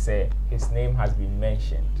fact say his name has been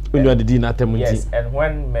mentioned. Yes, and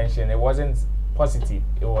when mentioned, it wasn't positive;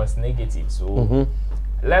 it was negative. So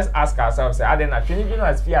let's ask ourselves: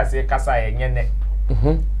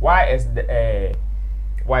 why is the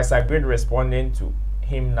Wisegrade responding to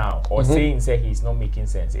him now or saying say he's not making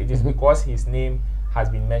sense? It is because his name has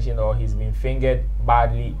been mentioned or he's been fingered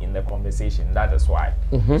badly in the conversation. That is why.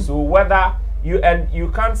 So whether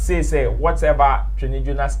you can't say whatever Trini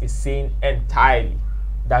Jonas is saying entirely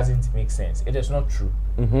doesn't make sense. It is not true.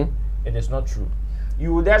 It is not true.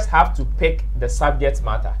 You will just have to pick the subject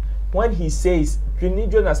matter. When he says Trini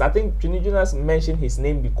Jonas, I think Trini Jonas mentioned his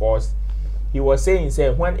name because he was saying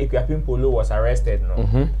when Ekuapin Polo was arrested,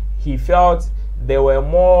 he felt there were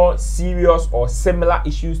more serious or similar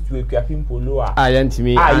issues to Ekuapim Polo.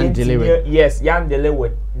 Yes, yan delay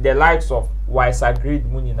with the likes of Wise Agreed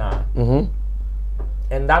Munina.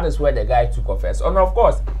 And that is where the guy took offense. And of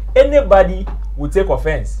course, anybody would take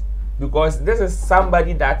offense because this is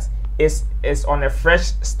somebody that is on a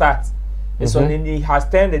fresh start. He has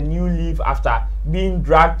turned a new leaf after being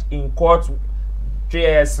dragged in court.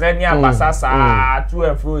 Basasa to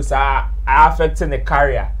and fro affecting the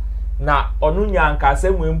career. Now, Onunya and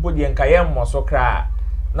Kasem will put the Nkayem Mosokra.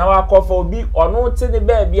 Now, I call for be or no to the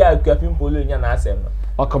baby I kept in Polonia Nasem.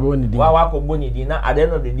 Wako Boni dinner at the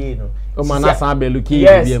end of the day. No, Manasa Beluki.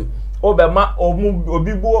 Yes, Obama,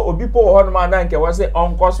 Obibo, Obipo, Honman, was say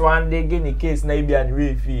on course one day getting case, maybe and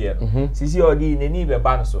real fear. Sisi or D in any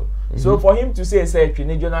banso. So, for him to say,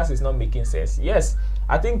 Trini Jonas is not making sense. Yes,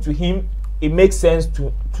 I think to him, it makes sense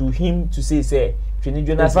to him to say, Trini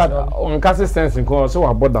Jonas. In fact, on consistency in course, so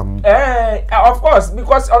about them. Of course,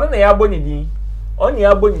 because on the Abonidi,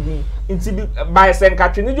 by saying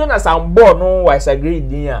Trini Jonas and born, no, I agree,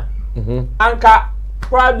 dear. Anka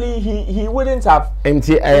probably he wouldn't have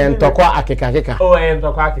empty and Tokwa Akeka. Oh, and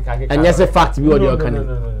Tokwa Akeka. And yes, a fact, we audio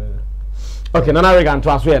can. Okay, none of them to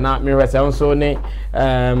us. We are not mirror so ne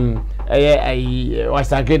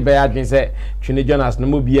was a great bad and said Trini Jonas no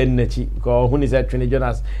more be in the cheek because who is that Trini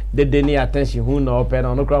Jonas did they need attention who no pen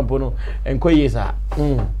on no crampono and Koyesa.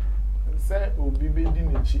 Say Obi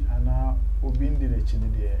in the cheek and now Obi in the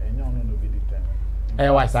chin there and you know be the time.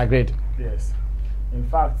 Was a great. Yes. In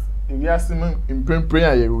fact, if you ask him in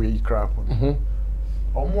prayer we crap on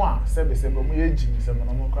sebe we aging some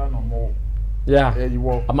no crown no more. Yeah, you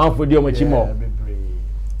walk a month for the Mochimo.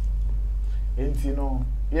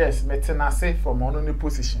 Yes, Metenase from on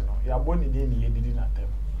position. You are born in the didn't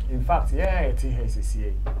attempt. In fact, it has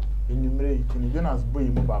a enumerate Jonas boy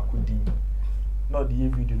mobile could not the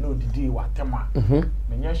video, no the day what tema.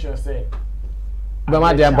 Menyesha say,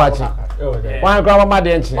 Bama de Abachi. One grandma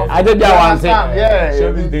dancing. I did that one thing.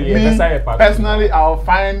 Yeah, personally, I'll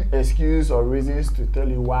find excuse or reasons to tell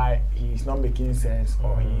you why he's not making sense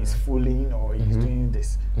or he's fooling or he's doing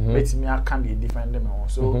this. But me, I can't be defend them all.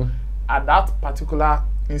 So at that particular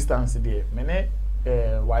instance there, many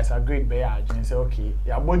wise agreed by and say, okay,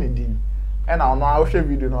 you're born in and I'll now show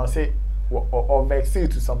video and I'll say or vex you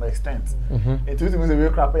to some extent. It was a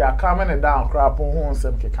real crap. You are coming down crap on home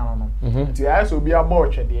some canon. Until I also be a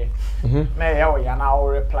butcher there. Nay, you are now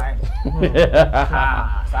replying.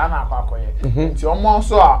 Sana Quacoy. Until almost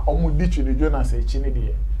saw or ditch the Jonas a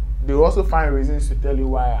chinny. They also find reasons to tell you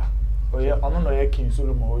why. Oh, yeah, on no king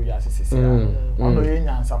Solomon or Yasis. On the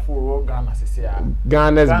Indians are full Ghana.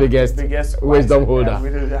 Ghana's biggest wisdom holder.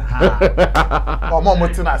 Or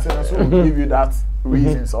Momotina says, will give you that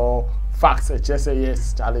reasons or facts. Just say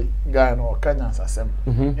yes, Charlie, Gyan or Kenyans are same.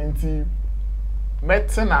 And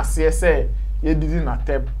medicine as say, you didn't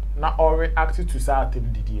attempt, not all reacted to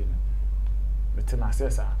certain did. But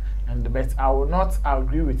I will not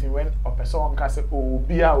agree with him when a person can say, oh,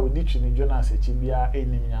 be our dictionary Jonas, Chibia,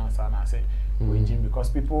 any answer, and I say, because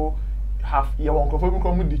people have your uncle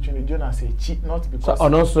dictionary Jonas, cheat not because he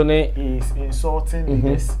is insulting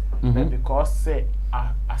this, but because say,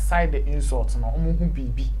 aside the insults, no,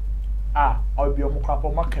 BB, I'll be a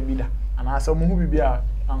mocrapo Macamida, and I saw Mubia,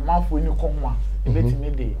 and mouth when you come one, a bit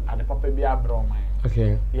midday at the Papa Bia Brown.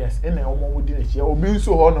 Okay, yes, and I almost didn't. You will be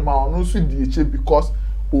so on the mount, no sweet DH because.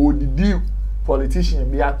 Oh, the deal politician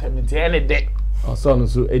be at any day. Oh, so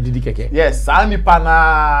so Edidike. Yes, Sammy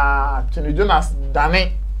Pana Trini Jonas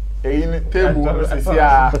Dane in table.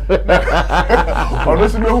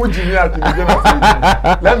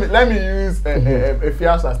 Let me use a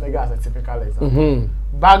fierce as nigga as a typical example.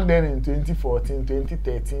 Back then in 2014,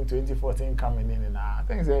 2013, 2014 coming in and I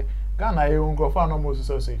think say Ghana you won't go for no more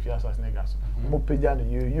so fierce as niggas. Mo peja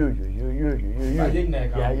you. Yeah.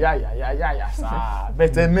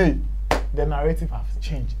 But then the narrative has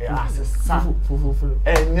changed.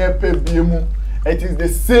 It is the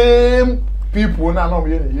same people now.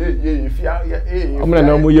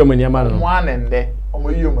 One and there,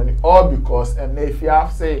 all because and if you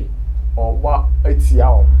have say or what it's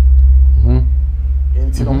your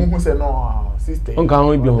into no say no sister.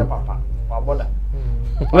 Papa, my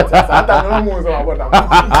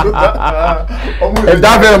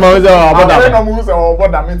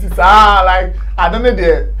like I don't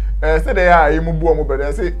know say they are you move on,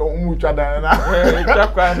 but say much other na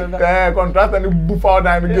contract and boof out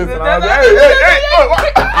down again.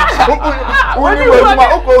 When you go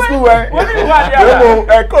to school, when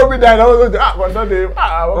COVID down, I was contract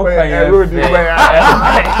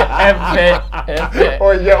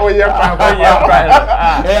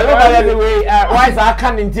why is I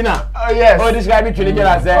can't in dinner? Yes. Oh, this guy be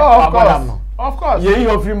Trinidad as of course. Yeah,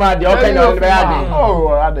 you free man. Okay, no, oh,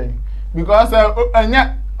 are they? Because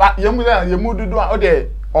you mood do okay.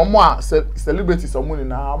 Omo celebrities someone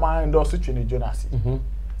na ama endorse Trini Jonas.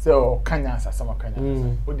 So Kenya Asamoah Kenya.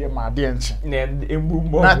 O de ma de enchi.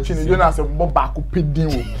 Na Trini Jonas mo ba ko pedin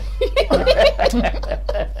wo.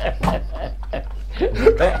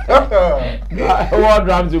 What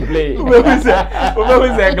drums you play? We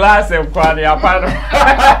say glass of quality apart.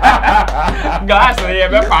 Glass here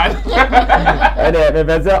be pan. And the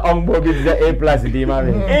person on board is the A+ di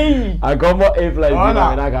mami. I go more A+ di mami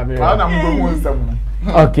na ga me. Na mo go nsam.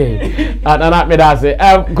 Okay. And that me that say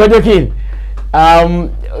Kojo King.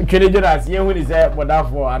 Trini Jonas ye hu ni say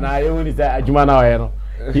modafo and I hu ni say adwuma na oye no.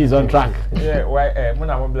 He's on track. Yeah, why mo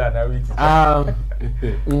na mo bla na wait.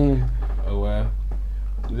 Oh well.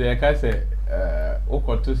 The guy say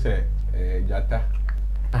okoto say Jata.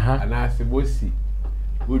 And I say bosi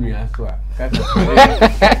unu aswa.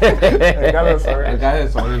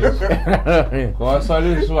 Sorry. Ko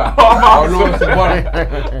sorry so a. Ono se bon.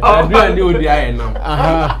 Adua ni odi aye nam.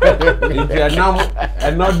 It's nam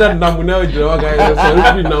another nam na odi o guy so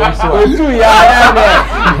odi nam so. Otu ya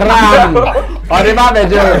gram. Odi ma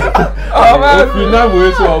beje. Ofi na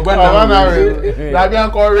we so ogba na. Na bi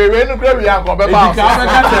an ko rewe nu kre bi an ko be ba. Ka be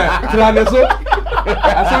ka se trane so.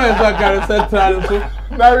 Asamoah so ka se trane so.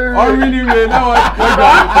 Oh really we now what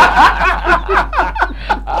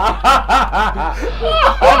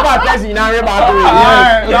Oba tesi na re ba to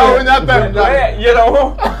yeah now we not time you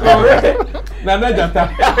know na Jata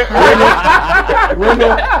we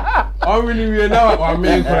know oh really we now what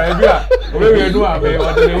me cry bia we do am e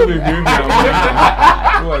what dey we be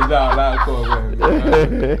what's that la ko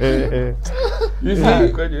you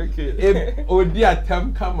see if odi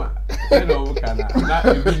atam kama no kana na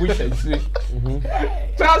ebu shasiri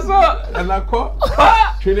Chaso and I call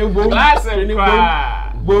training boom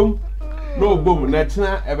no boom na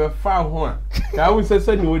tena ebe fa ho a ka we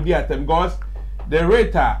say ni odi atam because the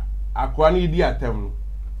rate akwa ni di atam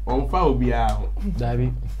on fa obia ho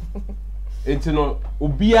dabi etino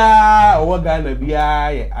obia owaga na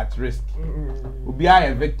bia at risk obia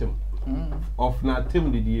a victim of na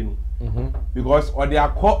team di no because or they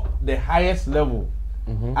are caught the highest level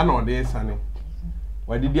and on the sane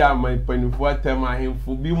what did you my penifo atam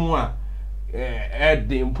ahemfo bi mu a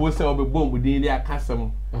the impose obe bomb din dia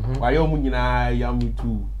kasam why omu nyina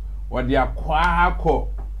yamutu what they are kwa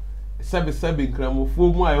sebe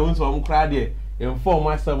nkramofo mu a ehunso om kra de inform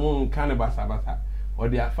asam nkan basabasa or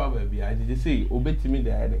they are far baby I did say obetimi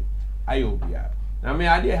de ade ayo bia na me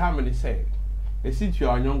ade ha me say e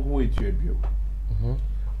situ anyonko etu adwo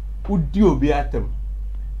udi obi atem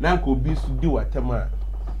na nko obi su di watem a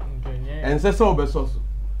ense se obeso so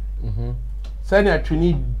sani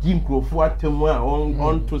atwini di nkrofo atem a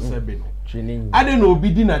on to 7 training ade na obi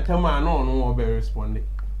di na atem a no obe respond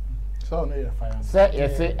so no ya fire say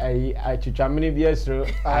yes say I chichamini bi esro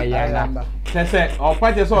ayana say o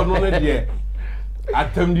kwaje so no no de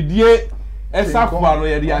atem didie esafo ano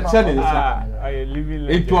ye de ache ne nsa I living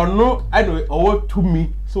like etu ono I know owo to me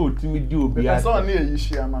so otimi di obi a so na ye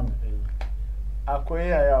yishia ma me akoye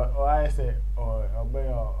ya o I say o obe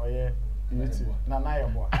o ye YouTube na na ye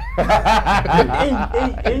bo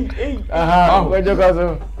Kojo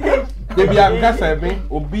kaso debi akasa be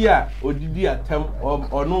obi a odidi atem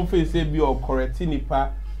ono face bi o correct nipa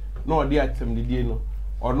na odi atem didie no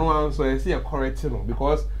ono anso e se correct no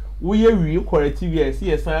because we wi correct wi e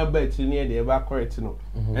se san ba chi ne de ba correct no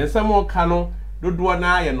ensem o ka no dodo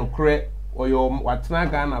na aye no kore oyo watena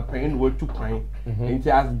ga na pen watu kwan enti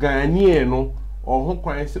as Ghanaian no oho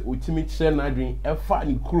kwan se otimi kire na adwen efa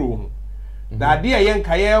ni kuro ho da de ye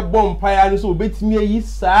nka ye bom pa ya no so obetimi ayi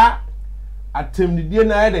saa atem didie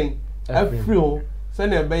na eden afri ho se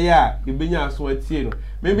na be ya ebenya aso atie no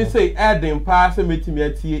maybe say eden pa se metimi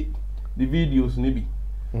atie the videos ni bi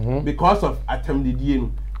because of atem didie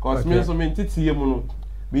no because me so mentiti mu no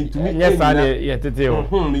mentumi yes ye tete ho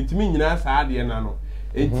mentumi nyina saa de na no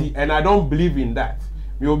enti and I don't believe in that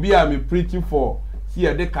me obi am preaching for see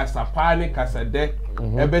e de kasapa ne kasade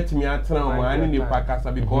ebetimi atena o ani ni pa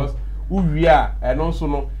kasa because uwi a eno so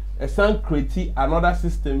no e san create another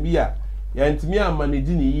system bi a ya ntimi am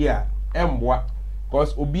manage ni yi a emboa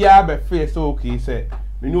because obi a be face okay say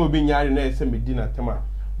me no obi nyaare na ese me di na tema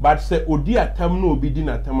but say odi atam no obi di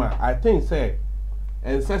natam I think say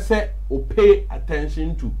and say o pay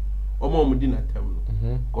attention to omo di natam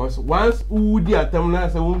no because once who di atam na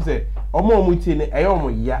say won say omo tie ne eyo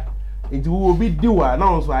ya nti wo obi di wa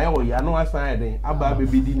na so ayo ya no asan den aba be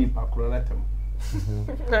di ni pakro natam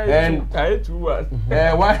and I too what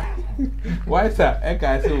why sir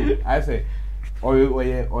I say or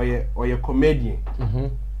your comedian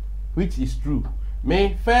which is true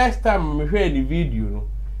me first time me hear the video no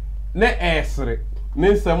na esre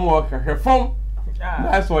ne some work from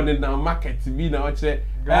that's what the market be na o che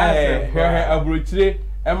abrochire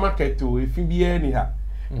e market o efi bi ani ha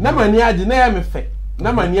na mani age na ya me fe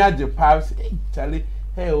na mani age pass chale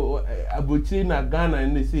hey abrochire na Ghana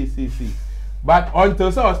and say but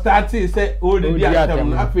until so started say oh the atem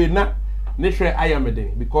na fe na ne hwe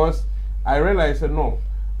ayameden because I realized no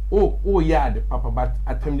oh yeah the papa but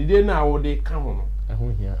atem the day na wo dey ka ho no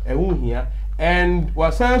ehun hia and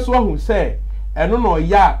wasan so who say eno no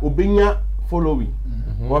ya obenya following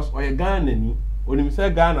because oye Ghana ni onim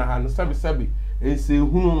say Ghana ha no sabi say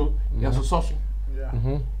hunu no ya so so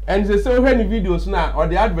and they say when the videos na or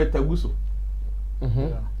the advert aguso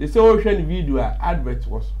they say when the video advert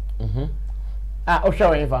was o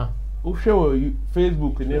show ever o show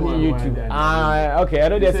Facebook and YouTube okay I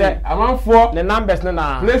know they say among for the numbers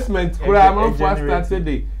na placement kura among for started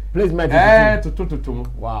the placement to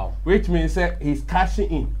wow which means he's cashing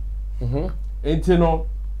in and you know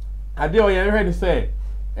I dey already say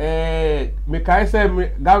me kai say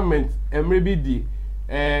government maybe the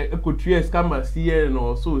ekotries kama see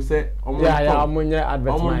no so say omunya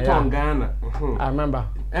advertisement Ghana I remember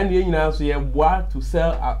and you know so you boa to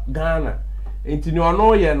sell Ghana enti no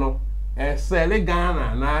no ye no sell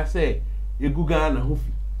Ghana na say egu Ghana ho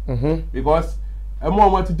fi because emo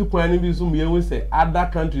want to do kwan bi so me say other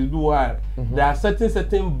countries do why there are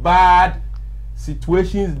certain bad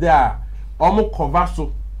situations there cover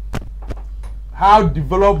so how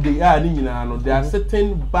developed they are there are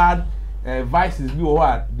certain bad vices be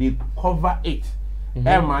what they cover it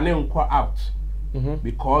man out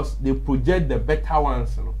because they project the better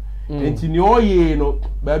ones and in your year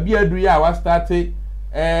baby adu ya was started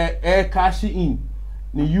cash in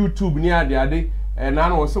ni YouTube near the other and I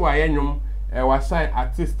know so I was sign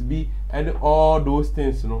artist be and all those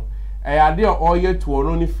things I there all year to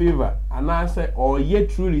only favor and I say all year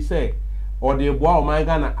truly say or the boy my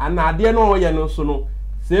Ghana and I didn't know you know so no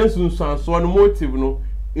sense so no motive no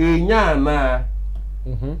na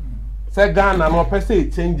say Ghana no per se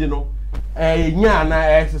change no na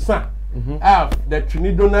the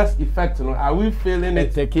Trinidad's effect are we feeling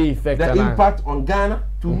it a key effect the impact on Ghana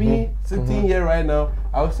to me sitting here right now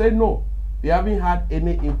I would say no we haven't had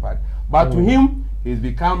any impact but to him he's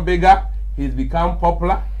become bigger he's become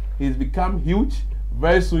popular he's become huge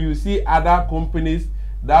very soon you see other companies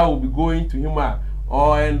that will be going to him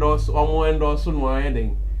or endorse no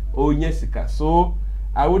anything or Jessica so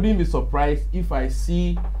I wouldn't be surprised if I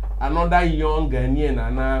see another young Ghanaian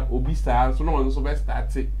and Obisa so no one so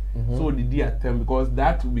start it so the day attempt because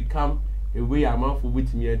that will become a way amount for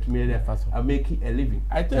which me I make it a living.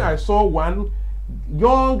 I think I saw one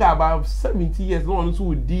young about 70 years old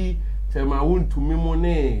who did tell my own to me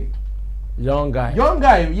money. Young guy,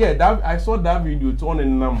 yeah. That I saw that video. It's on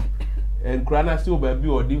in and Krana still baby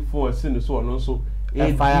or did for sin so on also.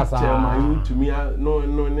 Fire tell my own to me no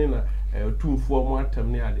 2-4 more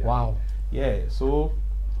term near there. Wow. Yeah. So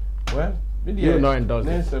well. You know endorse.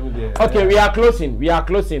 Okay, we are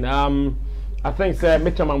closing. I think sir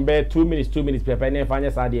Mr. Mambe 2 minutes prepare and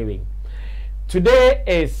fanya Saturday wing. Today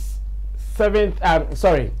is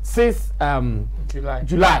 6th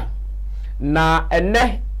July. Na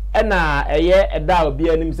ene na eda obi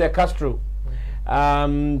anim se Castro.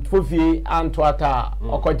 Fofi Antwata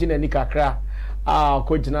okojina ni kakra.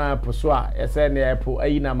 Okojina poswa ese ne po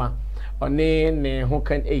ayinama. One ne ho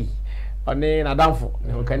kan eyi. One na danfo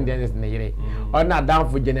ne ho kan dey ne yire. One na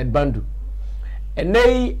danfo Janet Bandu.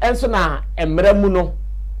 Enei enso na emra mu no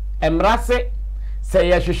emra se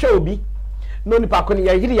ye hwehwe obi no nipa ko ne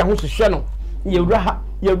ye yire ye ho hwehwe no yewura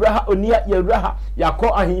ha onia yewura ha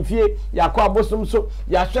yakọ ahimfie yakọ abosom so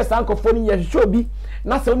ya hwe sankofo ni ye hwehwe obi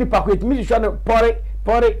na se nipa ko etimi hwehwe no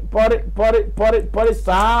pore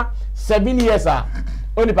sa 7 years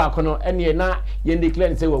onipa ko no ene na ye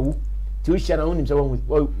declare say wawu ti o hwe na onim say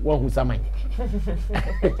won hu saman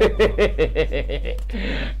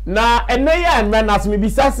na ene ya na nasmi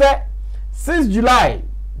bisa se 6 July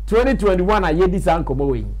 2021 a yedi sankomo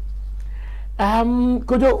we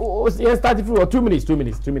kojo you start for 2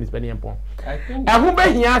 minutes penny empon ehun be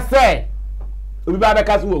hia se obi ba be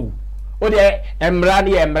kaso wo o de emra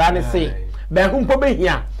ne se be humpo be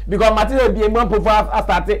here because material be one po for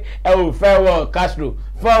start farewell Castro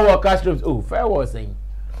oh farewell saying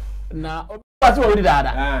now what's what we did that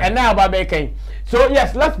and now about baking. So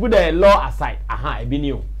yes, let's put the law aside.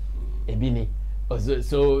 Ebini.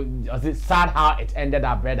 So it's sad how it ended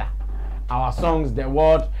up, brother. Our songs, the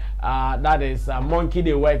word that is monkey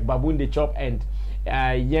they work, baboon they chop, and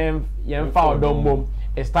yem foul dom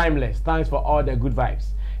is timeless. Thanks for all the good vibes.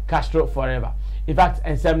 Castro forever. In fact,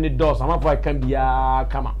 and 70 doors. I'm up for can be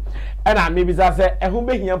come on. And maybe I say, and who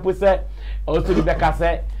make him say also the Becca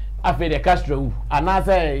say, I feel the Castro, and I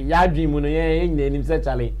say, ya dream when you say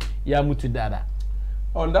Charlie, ya mutu dada.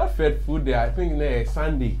 On that fed food day, I think next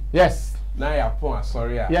Sunday. Yes. Now you're poor,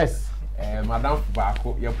 sorry. Yes. Madam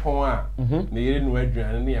Bako, you're poor. Near no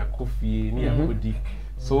adrian, near coffee, near goody.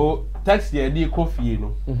 So, tax the idea coffee,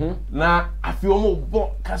 Now, I feel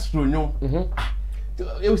more Castro, no.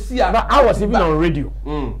 You see, I was even on radio.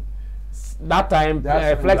 That time,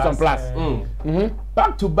 Flex on Plus.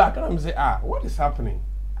 Back to back, and I'm saying, what is happening?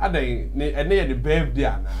 Are they near the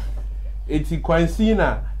birthday? It's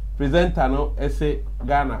Quancina presenter, no, essay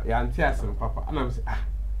Ghana, Yantias and Papa. And I'm saying,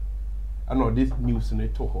 I know this news in the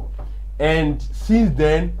Toho. And since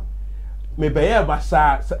then, maybe I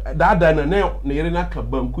basa that dana na yerena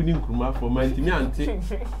kabam kunim kuruma for my timi anti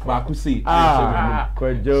ba ku say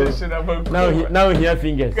now here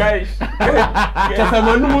fingers guys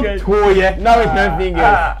kasamanu toye now here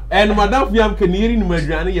fingers and madam fiam keniri ni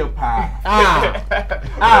maduane ye pa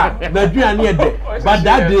na duane ye de but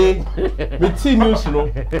that day me tea news no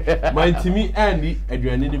my timi andi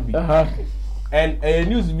aduane ni bi and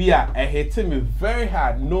news be hit me very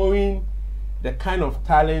hard knowing the kind of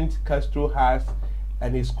talent Castro has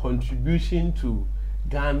and his contribution to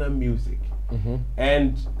Ghana music.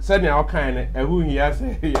 And certainly our kind who he has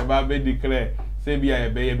declare say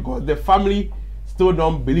because the family still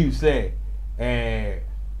don't believe say naira.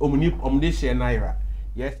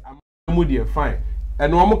 Yes, I'm fine.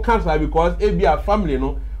 And one more cancel because it be a family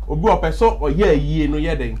no obi opeso or ye no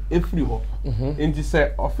ye den efri ho. Nti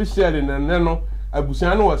say officially no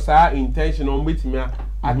abusuan no was intention on betimi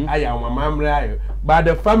I am a mamre, but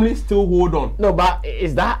the family still hold on. No, but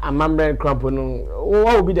is that a mamre crampon?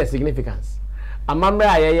 What would be the significance? A mamre,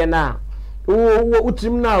 I now.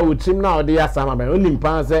 Utrim now, the Asamoah. Only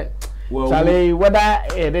Panse. Charlie, whether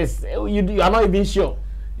it is, you are not even sure.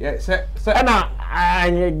 Yes, sir. And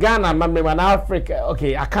I Ghana mamre, and Africa.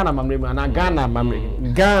 Okay, I can't mamre, and Ghana mamre.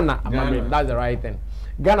 Ghana mamre, that's the right thing.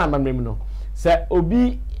 Ghana mamre, no. Sir,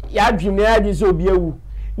 Obi, ya dream, ya dream, so be a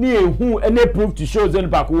who any proof to show them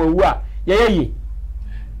back who are there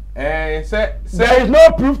is no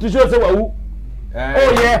proof to show them who I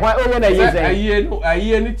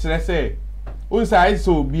hear it say Unside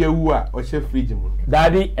so be a woo or chef freedom.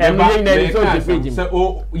 Daddy, and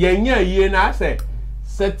so ye na say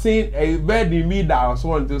setting a bed in me that was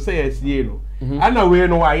want to say as yellow. I know we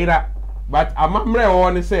no ira, but a mamre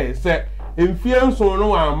on say in fear so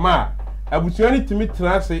no ma abusuani to me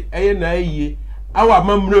translate na ye our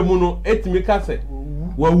mamre muno etimi ka se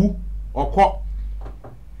wawu okọ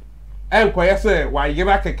enkoye se wa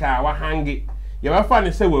yira keka wa hangi ye ba fa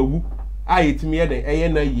ne se wawu etimi ye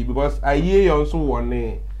den na yi because aye yon so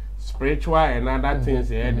won spiritual and other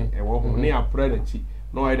things e wo ho ne apra na chi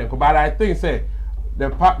no e den ko but I think say the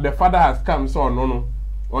father has come so no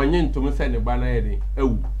onye ntum se ne ba na ye den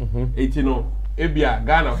ewu eti no ebia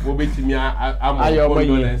Ghana fo betimi am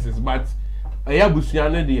condolences but aya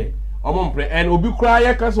busuan ne de and obi kura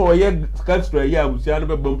ye Castro or ye Castro ye abusia no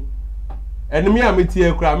bebam enemi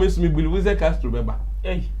ametie kura me so me believe say Castro beba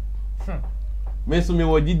me so me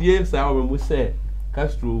wogidie sa o me say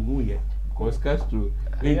Castro mu ye because Castro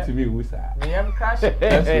into me wusa me am crash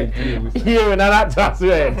you na that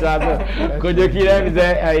transfer kojo kire me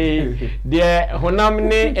say de honam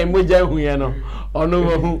ne emoja hu ye no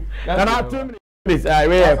ono hu na 2 minutes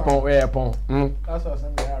we pon that's what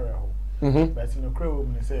some but in the crowd,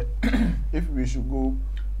 say if we should go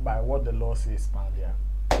by what the law says, man,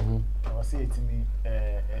 I will say it to me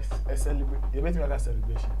a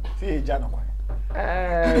celebration. See a January.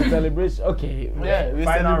 Celebration, okay. Yeah, we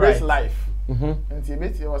celebrate life. And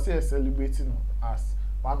I was say celebrating as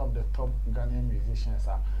one of the top Ghanaian musicians.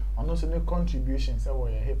 And also the contributions that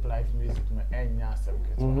were hip life music to my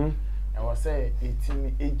celebrate. I was say it to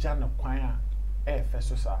me a January.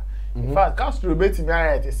 In fact, Castro betting me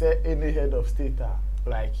right to say any head of state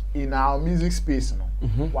like in our music space, no,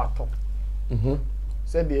 what top.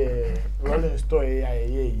 Said the Rolling Story,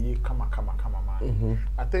 come man.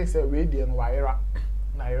 I think say we did wire.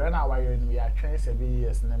 Now you run our we are trained 7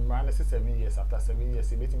 years, and then run 7 years after 7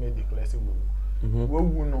 years, betting me declare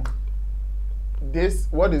we no. this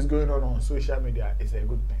what is going on social media is a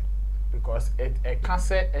good thing because it can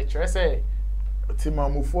say say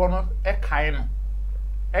timamufo no e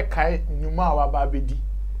kai numa wa ba bedi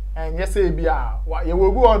and yes say bia ye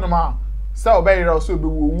wo bu on ma say obeyira so be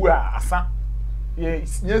wo a asa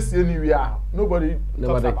yes anywhere nobody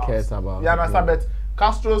cares about. Yeah, understand, but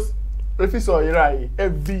Castro's every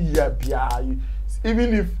year bia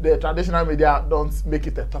even if the traditional media don't make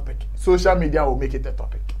it a topic, social media will make it a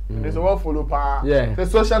topic. There's a one follow pa. Yeah. The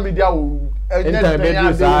social media will it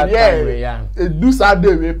do sad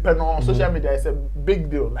day on social media is a big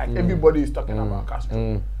deal. Like everybody is talking about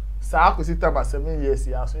Castro. So I could sit about 7 years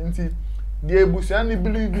here. So the Bushani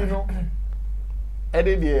believe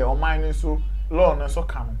every day on mine so law no so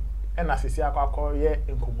come. And as I say, I call ye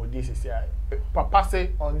incommodate. Papa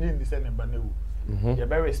say on the December new. You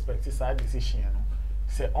very respect this decision.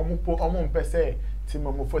 Say omo pese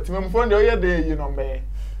timamufo the other day you know me.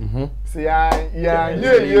 Say yeah say yeah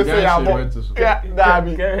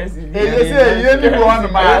dabi. Say ye ni go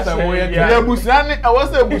on ma. Yeah busani I was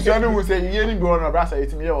say busani we say ye ni go on brasa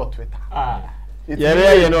etimi ye on Twitter.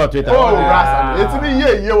 Yeah, no Twitter. Oh, brasa. Etimi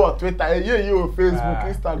ye on Twitter, ye on Facebook,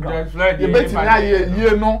 Instagram. You bet me ye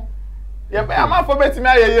no. Yeah, I'm not forgetting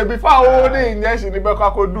me before all the injection in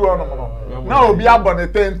Beka could do on. Now be up on the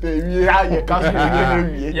tent, we have your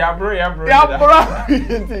country. Yeah, bro.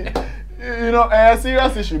 You know, a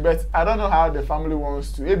serious issue, but I don't know how the family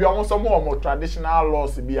wants to. Maybe almost some more traditional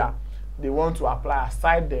laws they want to apply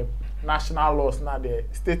aside the national laws, not the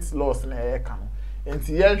state laws in the air. And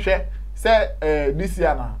say this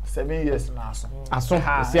year now, 7 years now. See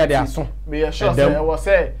they are be sure say I was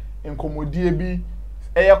say in Komodie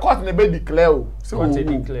court never declare. So court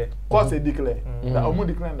declare. That omo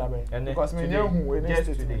declare that because me know who when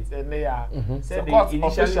statement and they are said they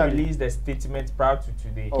initially released the statement prior to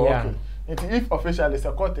today. Okay. If officially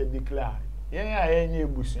the court declare, any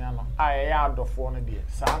busua no. Adofo no there.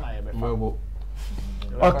 Sa na ye be fa.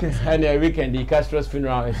 Okay, and the weekend the Castro's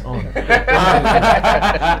funeral is on.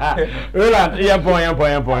 Roland, point.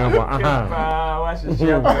 What's the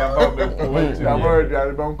share about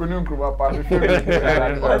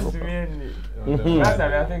That's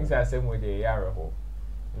I think it's the same with the Yarrow.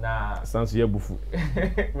 Nah, sounds ye bufu.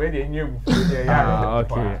 Where the new bufu,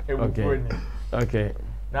 okay.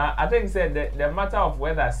 Now I think said the matter of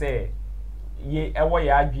whether say ye ever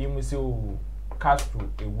ya dream so Castro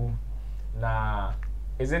ewu. Now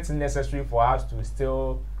is it necessary for us to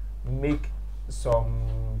still make some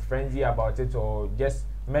frenzy about it or just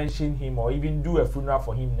mention him or even do a funeral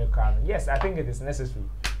for him in the car? Yes, I think it is necessary.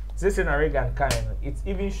 This in a Reagan kind, it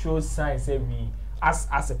even shows signs that we,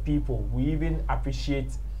 as a people, we even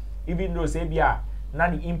appreciate, even though say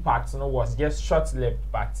not the impact was just short-lived,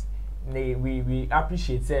 but we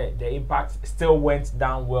appreciate the impact still went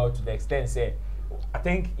down well to the extent say I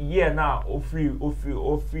think now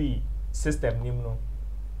free system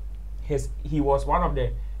he was one of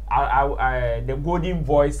the golden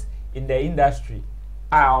voice in the industry.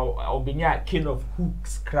 I'll be king of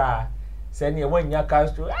hooks cry. Saying when you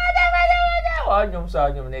Castro,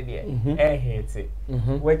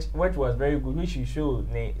 which was very good, which you show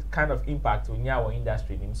the kind of impact on our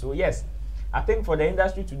industry. So yes, I think for the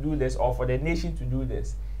industry to do this or for the nation to do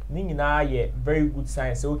this, very good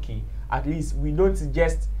signs. Okay, at least we don't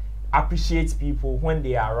just appreciate people when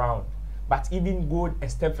they are around, but even go a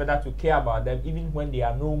step further to care about them even when they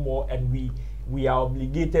are no more, and we are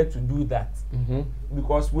obligated to do that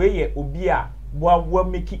because we obia what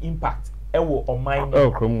making impact on mine.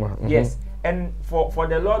 Yes, and for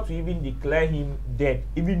the Lord to even declare him dead,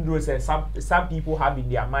 even though some people have in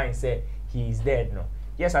their mind said he is dead. No,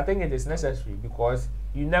 yes, I think it is necessary because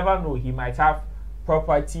you never know, he might have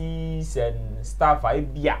properties and stuff.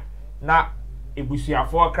 Now ebusia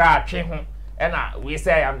for cry and we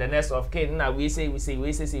say I'm the next of kin. Now we say.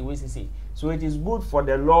 So it is good for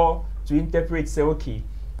the law to interpret, say, okay,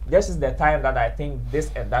 this is the time that I think this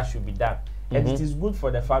and that should be done. And it is good for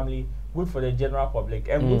the family, good for the general public,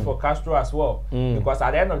 and good for Castro as well. Because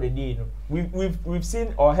at the end of the day, we've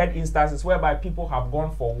seen or heard instances whereby people have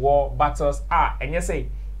gone for war, battles, and you say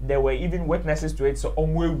there were even witnesses to it, so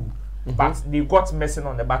but they got missing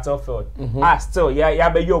on the battlefield. Still,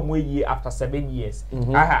 after 7 years.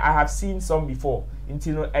 I have seen some before.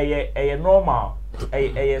 Until a normal,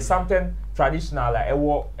 something traditional, like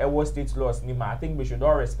a state laws. I think we should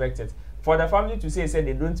all respect it. For the family to say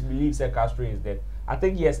they don't believe Castro is dead, I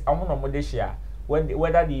think yes, I'm on Modesha.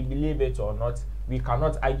 Whether they believe it or not, we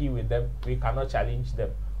cannot argue with them. We cannot challenge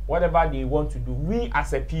them. Whatever they want to do, we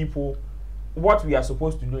as a people, what we are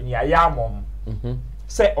supposed to do,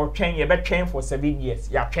 say or train, you better train for 7 years.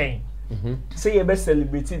 You train. say you're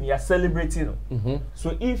celebrating, you're celebrating.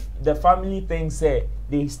 So if the family thinks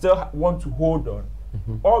they still want to hold on,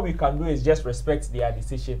 all we can do is just respect their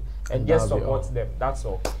decision and just support them. That's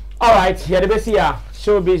all. All right, here the best here.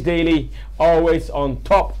 Showbiz Daily, always on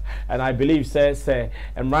top. And I believe says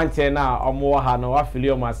and right here now Asamoah hano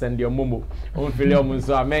afilio ma send your mumu. Afilio mun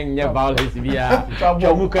so amenye violence via.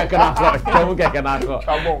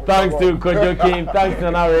 Thanks to Kojo King, thanks to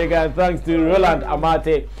Narega, thanks to Roland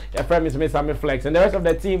Amate, your friend is Miss Sammy Flex, and the rest of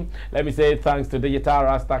the team. Let me say thanks to Digital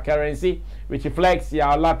Rasta Currency, Richie Flex,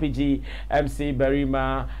 Ya Lapiji, MC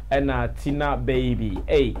Berima, and Tina Baby.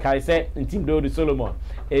 Hey, Kaise and Team Dodo Solomon,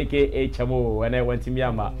 aka Chamo, and I went to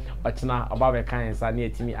Miyama, Ochna, above a kind, Sani,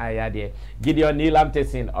 Timmy Ayade, Gideon Neil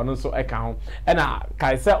Amtesin, on also account, and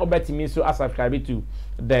Kaise Obetimi, so I subscribe to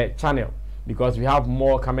the channel because we have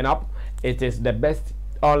more coming up. It is the best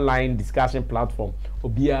online discussion platform.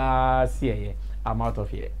 Obia, I'm out of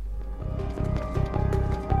here.